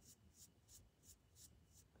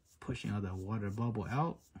 Pushing all the water bubble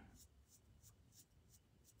out.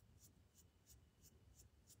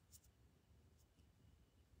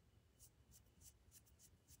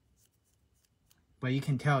 But you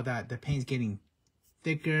can tell that the paint's getting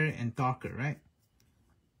thicker and darker, right?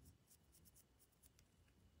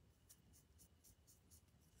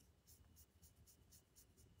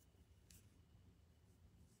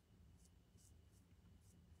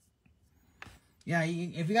 Yeah,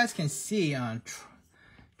 if you guys can see on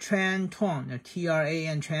Tran Tuan,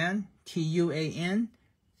 T-R-A-N Tran, T-U-A-N,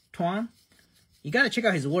 Tuan, you gotta check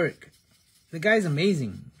out his work. The guy's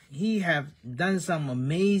amazing. He have done some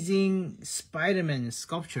amazing Spider-Man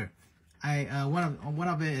sculpture. One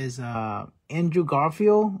of it is Andrew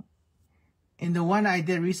Garfield, and the one I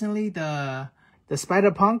did recently, the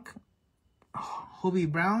Spider-Punk,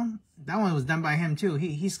 Hobie Brown, that one was done by him too.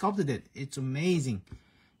 He sculpted it. It's amazing.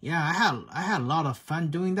 Yeah, I had a lot of fun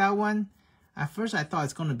doing that one. At first I thought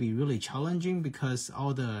it's gonna be really challenging because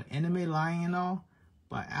all the anime line and all,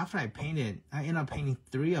 but after I painted, I ended up painting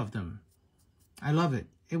 3 of them. I love it.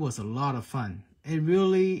 It was a lot of fun. It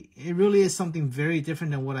really is something very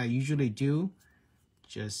different than what I usually do.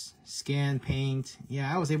 Just scan, paint.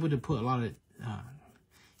 Yeah, I was able to put a lot of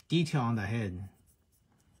detail on the head.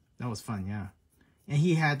 That was fun, yeah. And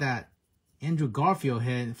he had that Andrew Garfield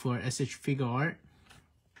head for SH Figure Art.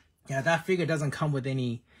 Yeah, that figure doesn't come with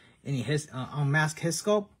any unmasked head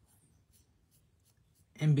sculpt.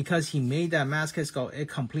 And because he made that mask head sculpt, it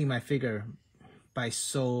completed my figure by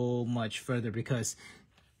so much further, because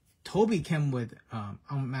Toby came with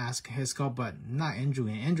unmasked head sculpt, but not Andrew.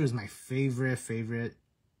 And Andrew is my favorite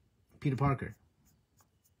Peter Parker.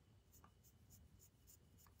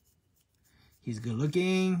 He's good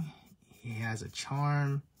looking, he has a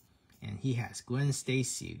charm, and he has Gwen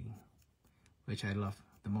Stacy, which I love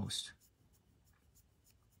the most.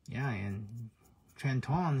 Yeah, and Tran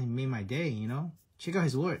Tuan made my day, you know. Check out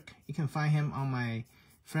his work. You can find him on my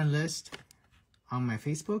friend list on my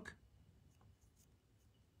Facebook.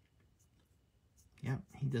 Yeah,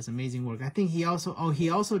 he does amazing work. I think he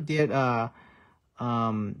also did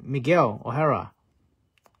Miguel O'Hara.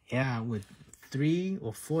 Yeah, with 3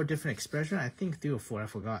 or 4 different expressions. I think 3 or 4, I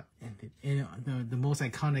forgot. And the most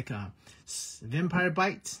iconic vampire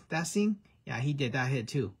bite, that scene. Yeah, he did that head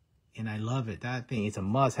too. And I love it. That thing is a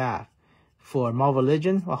must-have for Marvel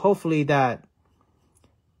Legends. Well, hopefully that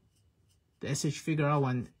the SH Figure Out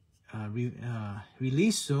one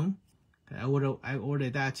release soon. I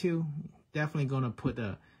ordered that too. Definitely gonna put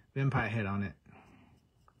the vampire head on it.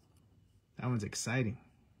 That one's exciting.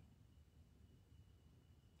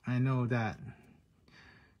 I know that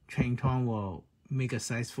Tran Tuan will make a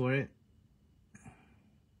size for it.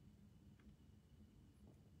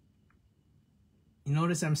 You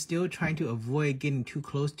notice I'm still trying to avoid getting too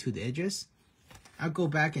close to the edges. I'll go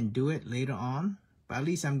back and do it later on, but at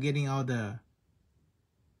least I'm getting all the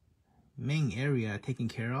main area taken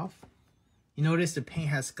care of. You notice the paint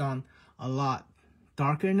has gone a lot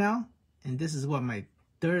darker now, and this is what, my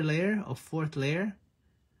third layer or fourth layer.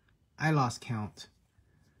 I lost count.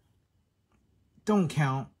 Don't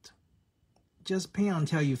count. Just paint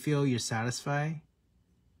until you feel you're satisfied.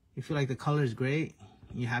 You feel like the color is great.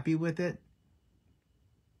 You're happy with it.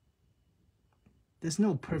 There's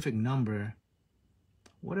no perfect number.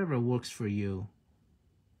 Whatever works for you.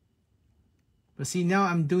 But see, now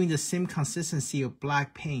I'm doing the same consistency of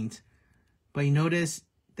black paint, but you notice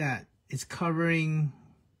that it's covering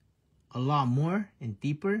a lot more and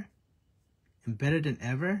deeper and better than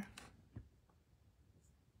ever.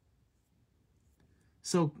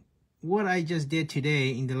 So what I just did today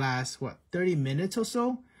in the last, 30 minutes or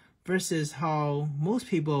so, versus how most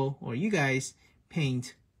people or you guys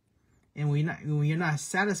paint, and when you're not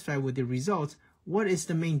satisfied with the results, what is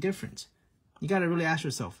the main difference? You got to really ask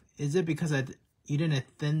yourself, is it because you didn't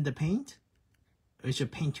thin the paint? Or is your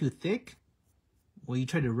paint too thick? Or you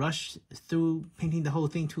try to rush through painting the whole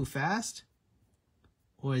thing too fast?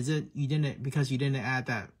 Or is it because you didn't add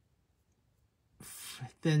that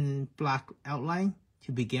thin black outline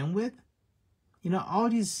to begin with? You know, all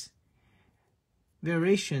these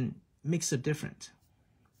variation makes a difference.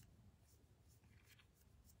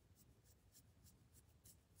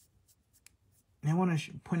 And I want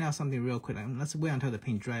to point out something real quick. Let's wait until the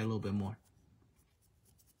paint dry a little bit more.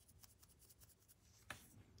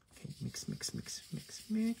 Okay, mix. And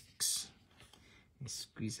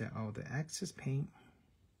squeeze out all the excess paint.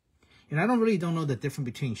 And I don't know the difference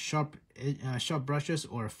between sharp brushes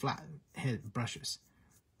or flat head brushes.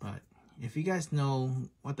 But if you guys know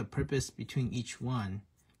what the purpose between each one,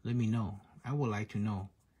 let me know. I would like to know.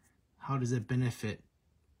 How does it benefit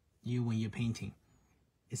you when you're painting?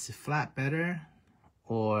 Is it flat better?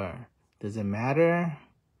 Or does it matter?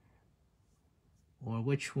 Or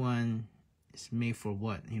which one is made for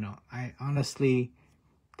what? You know, I honestly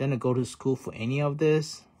didn't go to school for any of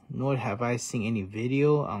this, nor have I seen any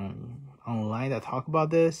video online that talk about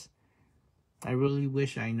this. I really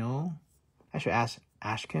wish I know. I should ask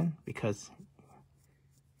Ashken, because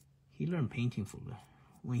he learned painting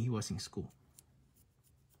when he was in school.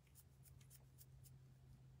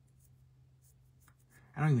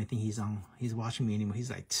 I don't even think he's watching me anymore.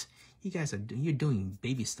 He's like, you guys you're doing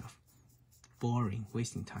baby stuff. Boring,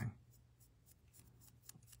 wasting time.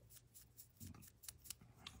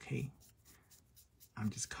 Okay. I'm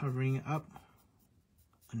just covering up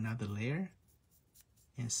another layer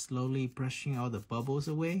and slowly brushing all the bubbles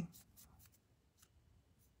away.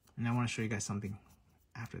 And I want to show you guys something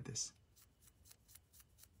after this.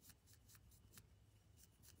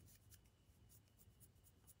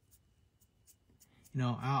 You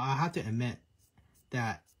know, I'll have to admit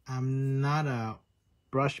that I'm not a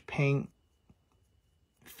brush paint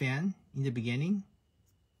fan in the beginning.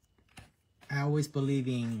 I always believe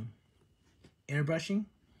in airbrushing,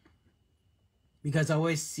 because I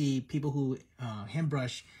always see people who hand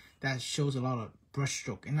brush that shows a lot of brush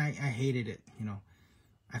stroke, and I hated it. You know,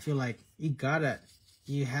 I feel like you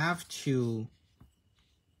have to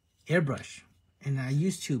airbrush, and I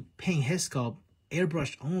used to paint headsculpt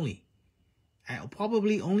airbrush only. I'll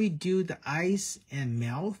probably only do the eyes and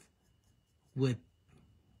mouth with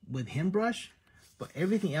hand brush, but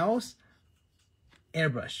everything else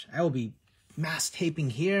airbrush. I will be mask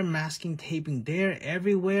taping here, masking taping there,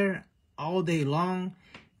 everywhere, all day long.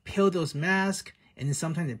 Peel those masks, and then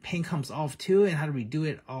sometimes the paint comes off too, and how to redo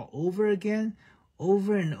it all over again,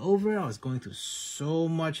 over and over. I was going through so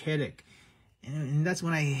much headache, and that's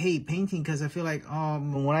when I hate painting, because I feel like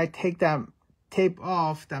when I take that tape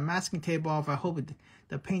off, that masking tape off, I hope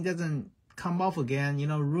the paint doesn't come off again, you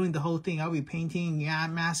know, ruin the whole thing. I'll be painting,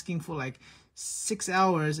 masking for like 6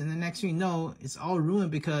 hours, and the next thing you know, it's all ruined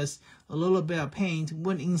because a little bit of paint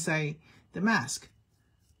went inside the mask,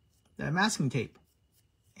 the masking tape,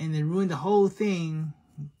 and it ruined the whole thing.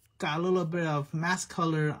 Got a little bit of mask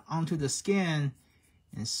color onto the skin,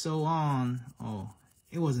 and so on. Oh,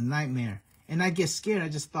 it was a nightmare. And I get scared. I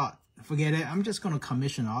just thought, forget it. I'm just going to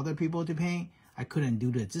commission other people to paint. I couldn't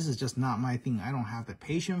do this. This is just not my thing. I don't have the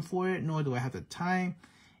patience for it, nor do I have the time.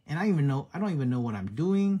 And I don't even know what I'm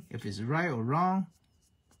doing, if it's right or wrong.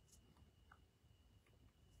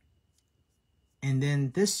 And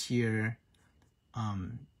then this year,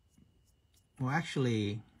 well,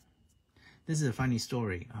 actually, this is a funny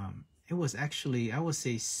story. It was actually, I would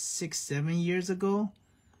say 6-7 years ago,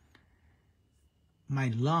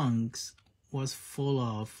 my lungs was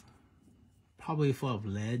probably full of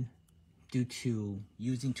lead, due to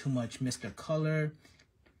using too much Mr. Color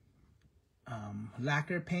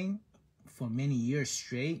lacquer paint for many years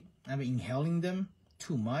straight. I've been inhaling them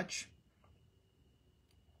too much.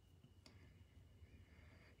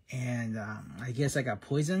 And I guess I got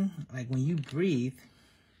poison. Like when you breathe,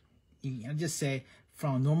 I'll just say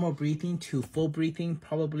from normal breathing to full breathing,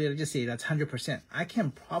 probably I'll just say that's 100%. I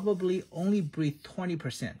can probably only breathe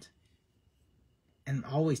 20%. And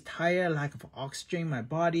I'm always tired, lack of oxygen in my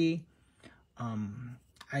body.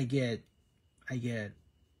 I get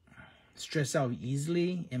stressed out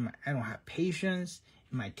easily, and I don't have patience.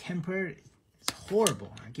 My temper is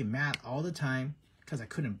horrible. I get mad all the time because I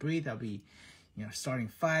couldn't breathe. I'll be, starting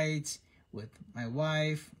fights with my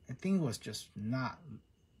wife. I think it was just not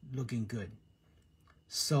looking good.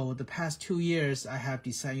 So the past 2 years, I have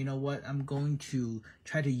decided, you know what, I'm going to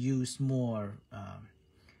try to use more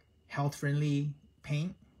health-friendly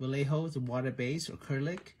paint, Vallejo's, water-based or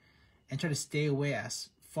acrylic, and try to stay away as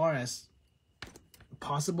far as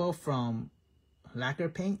possible from lacquer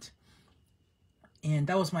paint. And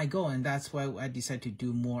that was my goal, and that's why I decided to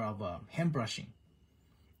do more of a hand brushing.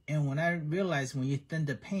 And when I realized when you thin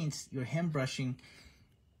the paints, your hand brushing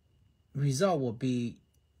result will be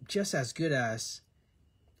just as good as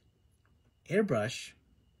airbrush,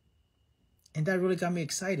 and that really got me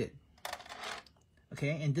excited.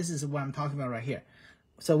 Okay, and this is what I'm talking about right here.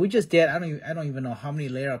 So we just did, I don't even know how many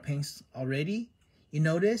layers of paints already. You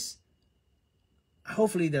notice?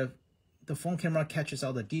 Hopefully the phone camera catches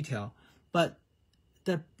all the detail, but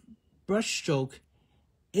the brush stroke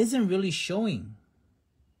isn't really showing.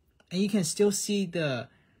 And you can still see the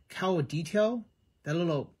cowl detail, that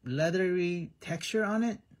little leathery texture on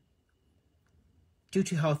it, due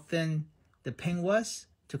to how thin the paint was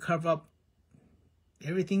to cover up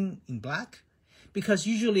everything in black. Because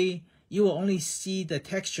usually you will only see the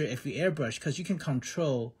texture if you airbrush, because you can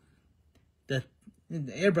control the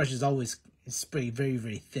airbrush is always sprayed very,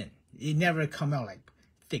 very thin. It never come out like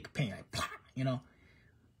thick paint, like blah,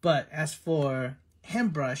 But as for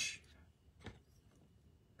hand brush,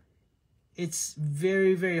 it's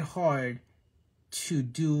very, very hard to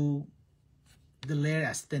do the layer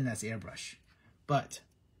as thin as airbrush. But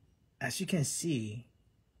as you can see,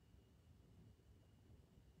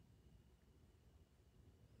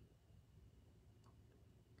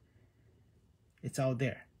 it's all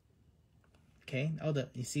there. Okay,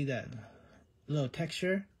 you see that little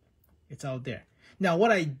texture? It's all there. Now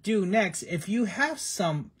what I do next, if you have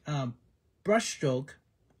some brush stroke,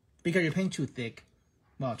 because your paint too thick,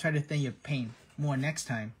 well, try to thin your paint more next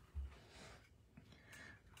time.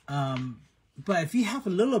 But if you have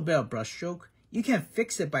a little bit of brush stroke, you can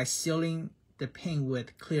fix it by sealing the paint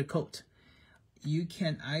with clear coat. You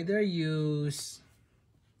can either use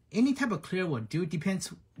any type of clear will do.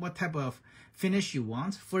 Depends what type of finish you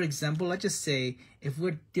want. For example, let's just say if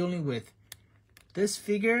we're dealing with this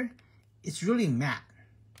figure, it's really matte.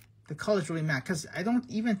 The color is really matte because I don't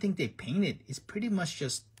even think they painted. It's pretty much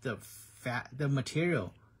just the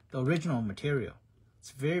material, the original material.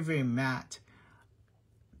 It's very, very matte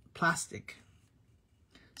plastic.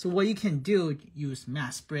 So what you can do, use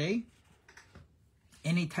matte spray.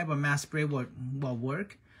 Any type of matte spray will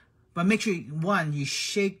work. But make sure, one, you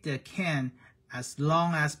shake the can as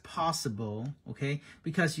long as possible, okay?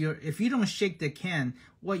 Because if you don't shake the can,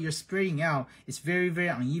 what you're spraying out is very, very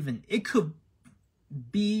uneven. It could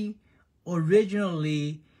be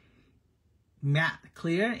originally matte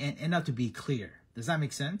clear and end up to be clear. Does that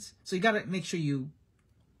make sense? So you gotta make sure you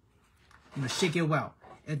shake it well.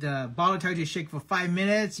 If the bottle tells you to shake for 5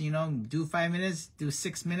 minutes, do 5 minutes, do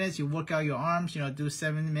 6 minutes, you work out your arms, do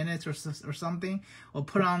 7 minutes or something, or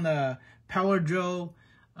put on the power drill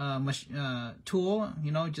tool,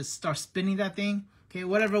 just start spinning that thing, okay,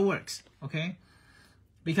 whatever works, okay,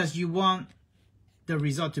 because you want the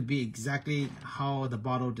result to be exactly how the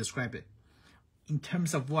bottle describe it. In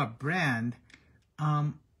terms of what brand,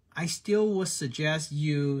 I still would suggest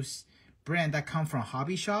use brand that come from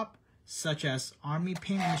hobby shop, such as Army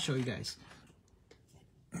Paint. Let me show you guys.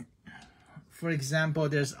 For example,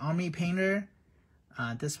 there's Army Painter.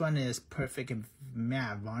 This one is Perfect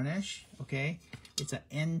Matte Varnish. Okay, it's an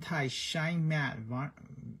anti-shine matte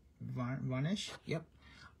varnish. Yep.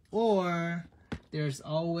 Or there's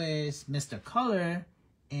always Mr. Color,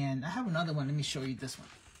 and I have another one. Let me show you this one.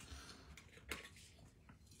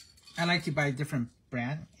 I like to buy different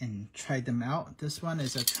brand and try them out. This one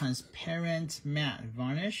is a transparent matte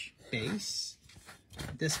varnish base.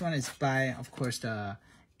 This one is by, of course, the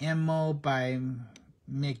Ammo by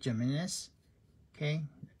Mick Jimenez. Okay,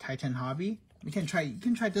 Titan Hobby. You can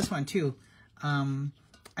try this one too. I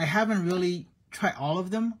haven't really tried all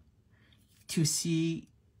of them to see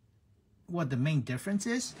what the main difference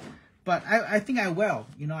is, but I think I will.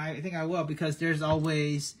 You know, I think I will, because there's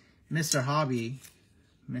always Mr. Hobby,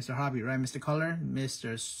 right? Mr. Color,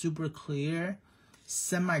 Mr. Super Clear,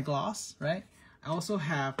 Semi-Gloss, right? I also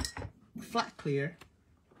have Flat Clear.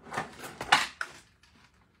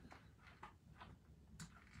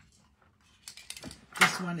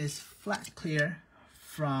 This one is Flat Clear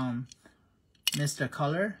from Mr.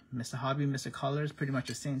 Color, Mr. Hobby, Mr. Color is pretty much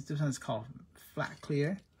the same. This one's called Flat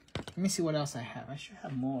Clear. Let me see what else I have. I should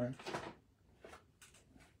have more.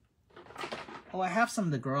 Oh, I have some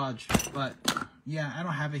in the garage, but yeah, I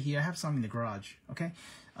don't have it here. I have some in the garage, okay?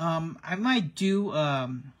 I might do a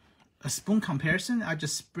spoon comparison. I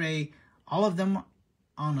just spray all of them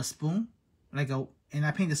on a spoon, and I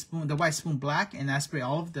paint the white spoon black, and I spray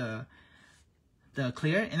all of the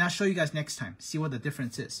clear, and I'll show you guys next time, see what the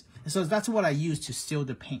difference is. And so that's what I use to seal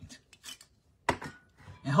the paint.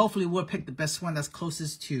 And hopefully we'll pick the best one that's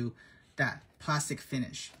closest to that plastic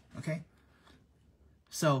finish, okay?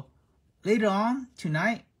 So later on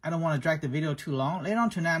tonight, I don't want to drag the video too long. Later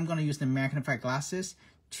on tonight, I'm going to use the magnified glasses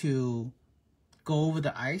to go over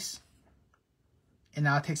the ice, and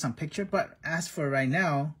I'll take some picture. But as for right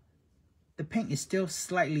now, the paint is still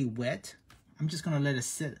slightly wet. I'm just going to let it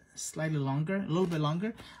sit slightly longer, a little bit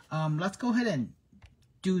longer. Let's go ahead and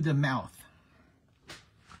do the mouth.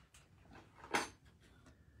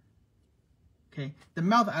 Okay, the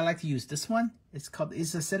mouth, I like to use this one.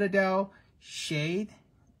 It's a Citadel shade,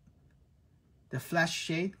 the Flash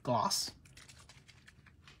Shade Gloss.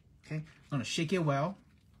 Okay, I'm going to shake it well.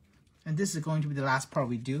 And this is going to be the last part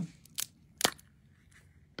we do.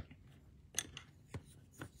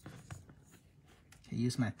 Okay,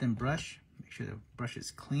 use my thin brush. Make sure the brush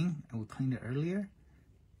is clean, and we cleaned it earlier.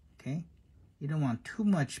 Okay, you don't want too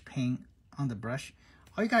much paint on the brush.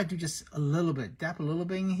 All you gotta do just a little bit, dab a little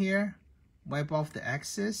bit in here, wipe off the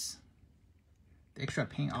excess, the extra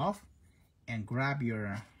paint off, and grab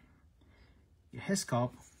your head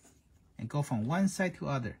sculpt and go from one side to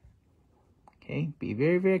other. Okay, be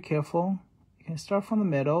very, very careful. You can start from the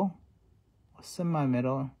middle, or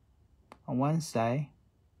semi-middle on one side.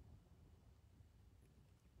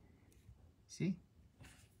 See?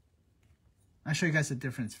 I'll show you guys the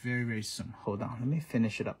difference very, very soon. Hold on, let me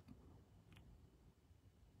finish it up.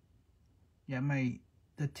 Yeah,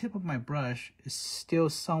 the tip of my brush is still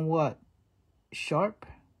somewhat sharp.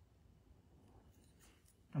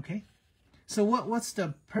 Okay, so what's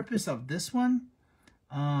the purpose of this one?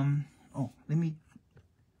 I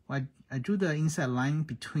drew the inside line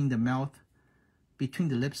between the mouth, between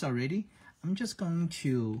the lips already. I'm just going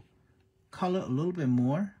to color a little bit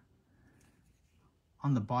more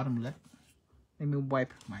on the bottom lip. Let me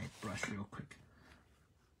wipe my brush real quick.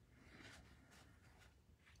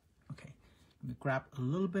 Okay, let me grab a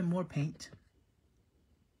little bit more paint.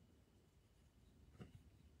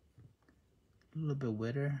 A little bit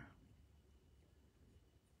wetter.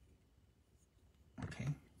 Okay.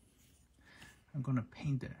 I'm gonna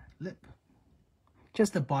paint the lip.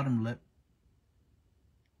 Just the bottom lip.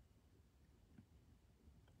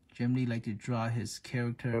 Generally like to draw his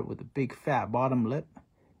character with a big fat bottom lip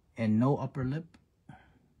and no upper lip.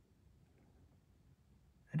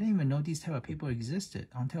 I didn't even know these type of people existed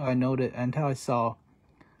until I saw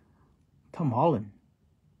Tom Holland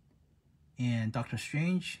and Doctor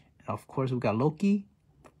Strange. Of course, we got Loki.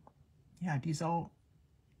 Yeah, these all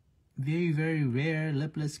very, very rare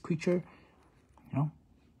lipless creature. You know,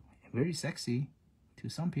 very sexy to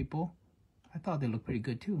some people. I thought they looked pretty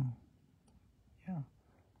good too. Yeah.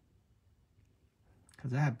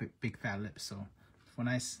 Because I have big fat lips, so when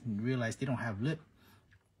I realized they don't have lip,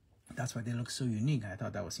 that's why they look so unique. I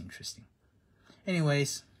thought that was interesting.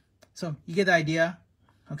 Anyways, so you get the idea.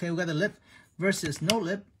 Okay, we got the lip versus no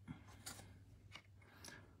lip.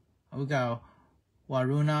 We got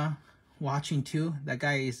Waruna watching too. That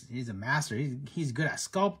guy he's a master. He's good at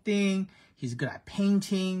sculpting. He's good at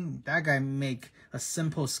painting. That guy make a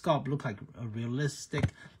simple sculpt look like a realistic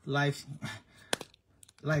life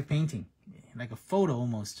painting, like a photo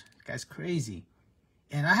almost. That guy's crazy.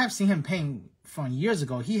 And I have seen him paint from years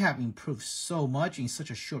ago. He have improved so much in such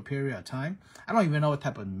a short period of time. I don't even know what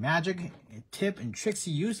type of magic tip and tricks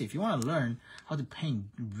he used. If you want to learn how to paint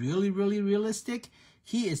really, really realistic,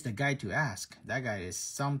 he is the guy to ask. That guy is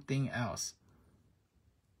something else.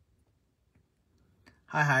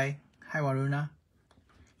 Hi, Waruna.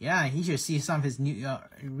 Yeah, he should see some of his new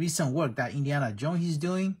recent work that Indiana Jones he's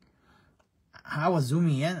doing. I was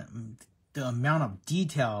zooming in. The amount of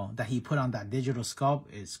detail that he put on that digital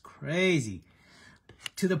sculpt is crazy.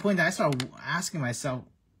 To the point that I started asking myself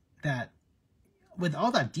that with all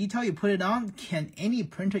that detail you put it on, can any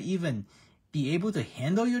printer even be able to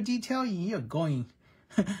handle your detail, you're going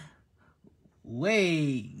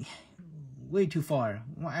way too far.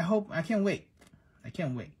 I can't wait.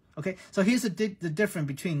 Okay, so here's the difference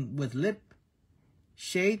between with lip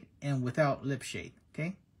shade and without lip shade.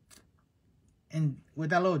 Okay, and with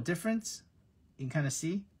that little difference, you can kind of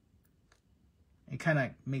see it kind of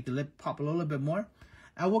make the lip pop a little bit more.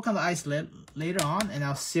 I'll work on the eyes later on, and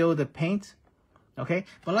I'll seal the paint. Okay,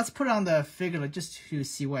 but let's put it on the figure just to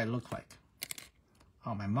see what it looks like.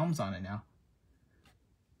 Oh, my mom's on it now.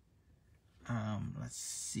 Let's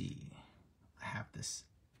see. I have this.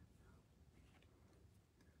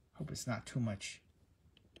 Hope it's not too much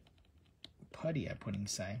putty I put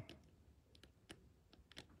inside.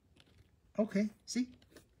 Okay, see?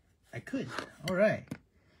 I could. All right.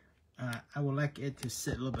 I would like it to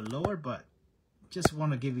sit a little bit lower, but just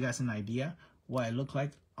want to give you guys an idea what it looked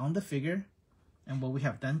like on the figure and what we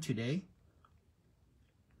have done today.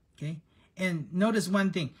 Okay, and notice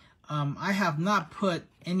one thing. I have not put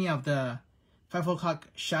any of the 5 o'clock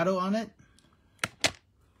shadow on it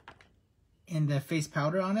and the face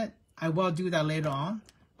powder on it. I will do that later on,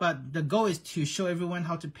 but the goal is to show everyone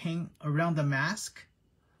how to paint around the mask.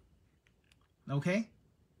 Okay,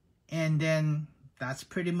 and then that's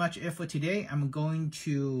pretty much it for today. I'm going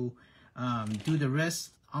to do the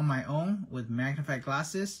rest on my own with magnified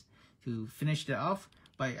glasses to finish it off.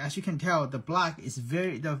 But as you can tell, the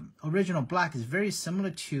original black is very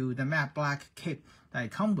similar to the matte black cape that I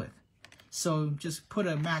come with. So just put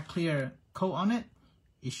a matte clear coat on it.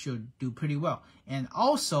 It should do pretty well. And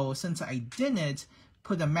also, since I didn't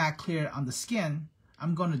put the matte clear on the skin,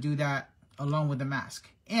 I'm going to do that along with the mask.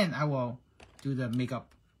 And I will do the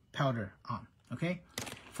makeup powder on. Okay?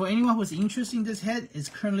 For anyone who's interested in this head, it's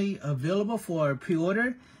currently available for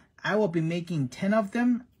pre-order. I will be making 10 of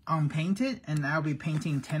them unpainted, and I'll be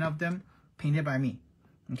painting 10 of them painted by me.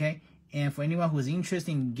 Okay? And for anyone who's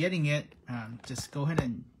interested in getting it, just go ahead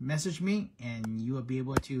and message me, and you will be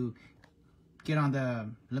able to get on the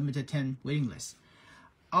limited 10 waiting list.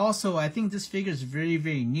 Also, I think this figure is very,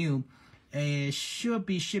 very new. It should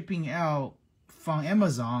be shipping out from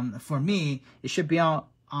Amazon. For me, it should be out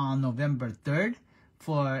on November 3rd.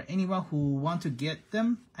 For anyone who want to get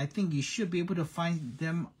them, I think you should be able to find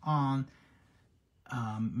them on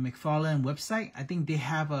McFarlane website. I think they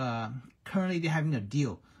have currently they're having a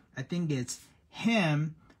deal. I think it's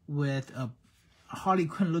him with a Harley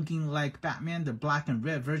Quinn looking like Batman, the black and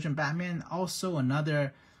red version Batman. Also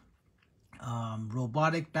another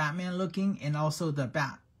robotic Batman looking, and also the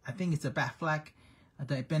I think it's a Batfleck,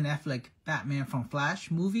 the Ben Affleck Batman from Flash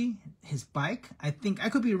movie, his bike. I think, I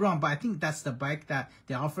could be wrong, but I think that's the bike that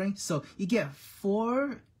they're offering. So you get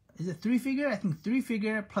 3 figure? I think 3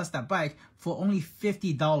 figure plus that bike for only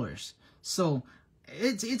 $50. So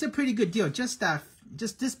it's a pretty good deal. Just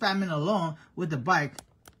this Batman alone with the bike,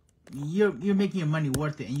 you're making your money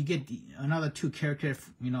worth it, and you get another 2 characters,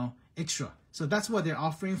 extra. So that's what they're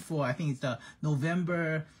offering for. I think it's the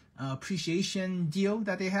November appreciation deal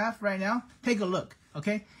that they have right now. Take a look,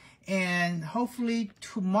 okay? And hopefully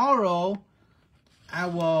tomorrow I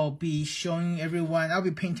will be showing everyone. I'll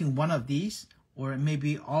be painting one of these, or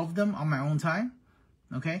maybe all of them on my own time.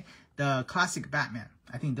 Okay, the classic Batman.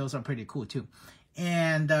 I think those are pretty cool too.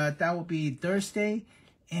 And that will be Thursday.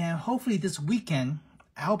 And hopefully this weekend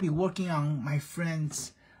I'll be working on my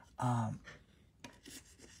friend's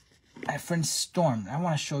Storm. I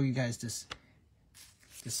want to show you guys this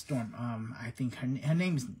Storm. I think her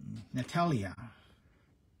name is Natalia,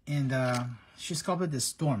 and she sculpted this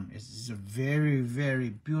Storm. It's a very, very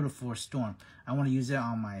beautiful Storm. I want to use it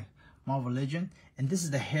on my Marvel Legend. And this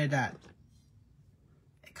is the hair that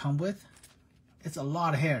it comes with. It's a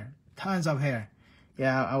lot of hair, tons of hair.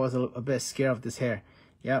 Yeah, I was a bit scared of this hair.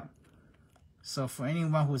 Yep. So for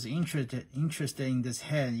anyone who's interested in this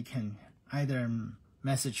head, you can either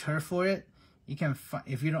message her for it. You can,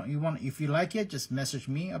 if you like it, just message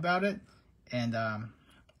me about it, and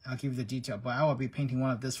I'll give you the detail. But I will be painting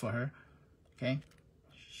one of this for her. Okay,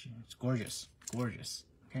 it's gorgeous, gorgeous.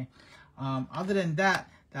 Okay. Other than that,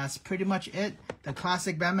 that's pretty much it. The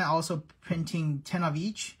classic Batman, also printing 10 of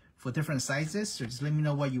each for different sizes. So just let me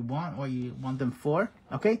know what you want them for.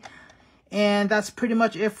 Okay. And that's pretty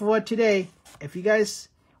much it for today. If you guys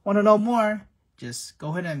want to know more, just go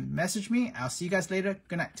ahead and message me. I'll see you guys later.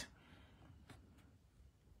 Good night.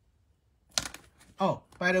 Oh,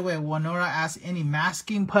 by the way, Winora asked any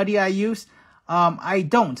masking putty I use. I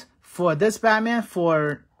don't. For this Batman,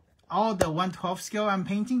 for all the 1/12 scale I'm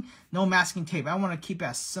painting, no masking tape. I want to keep it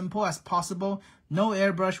as simple as possible. No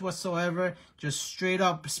airbrush whatsoever. Just straight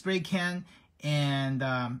up spray can and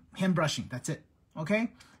hand brushing. That's it.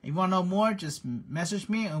 Okay? If you want to know more, just message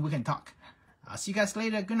me and we can talk. I'll see you guys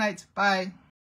later. Good night. Bye.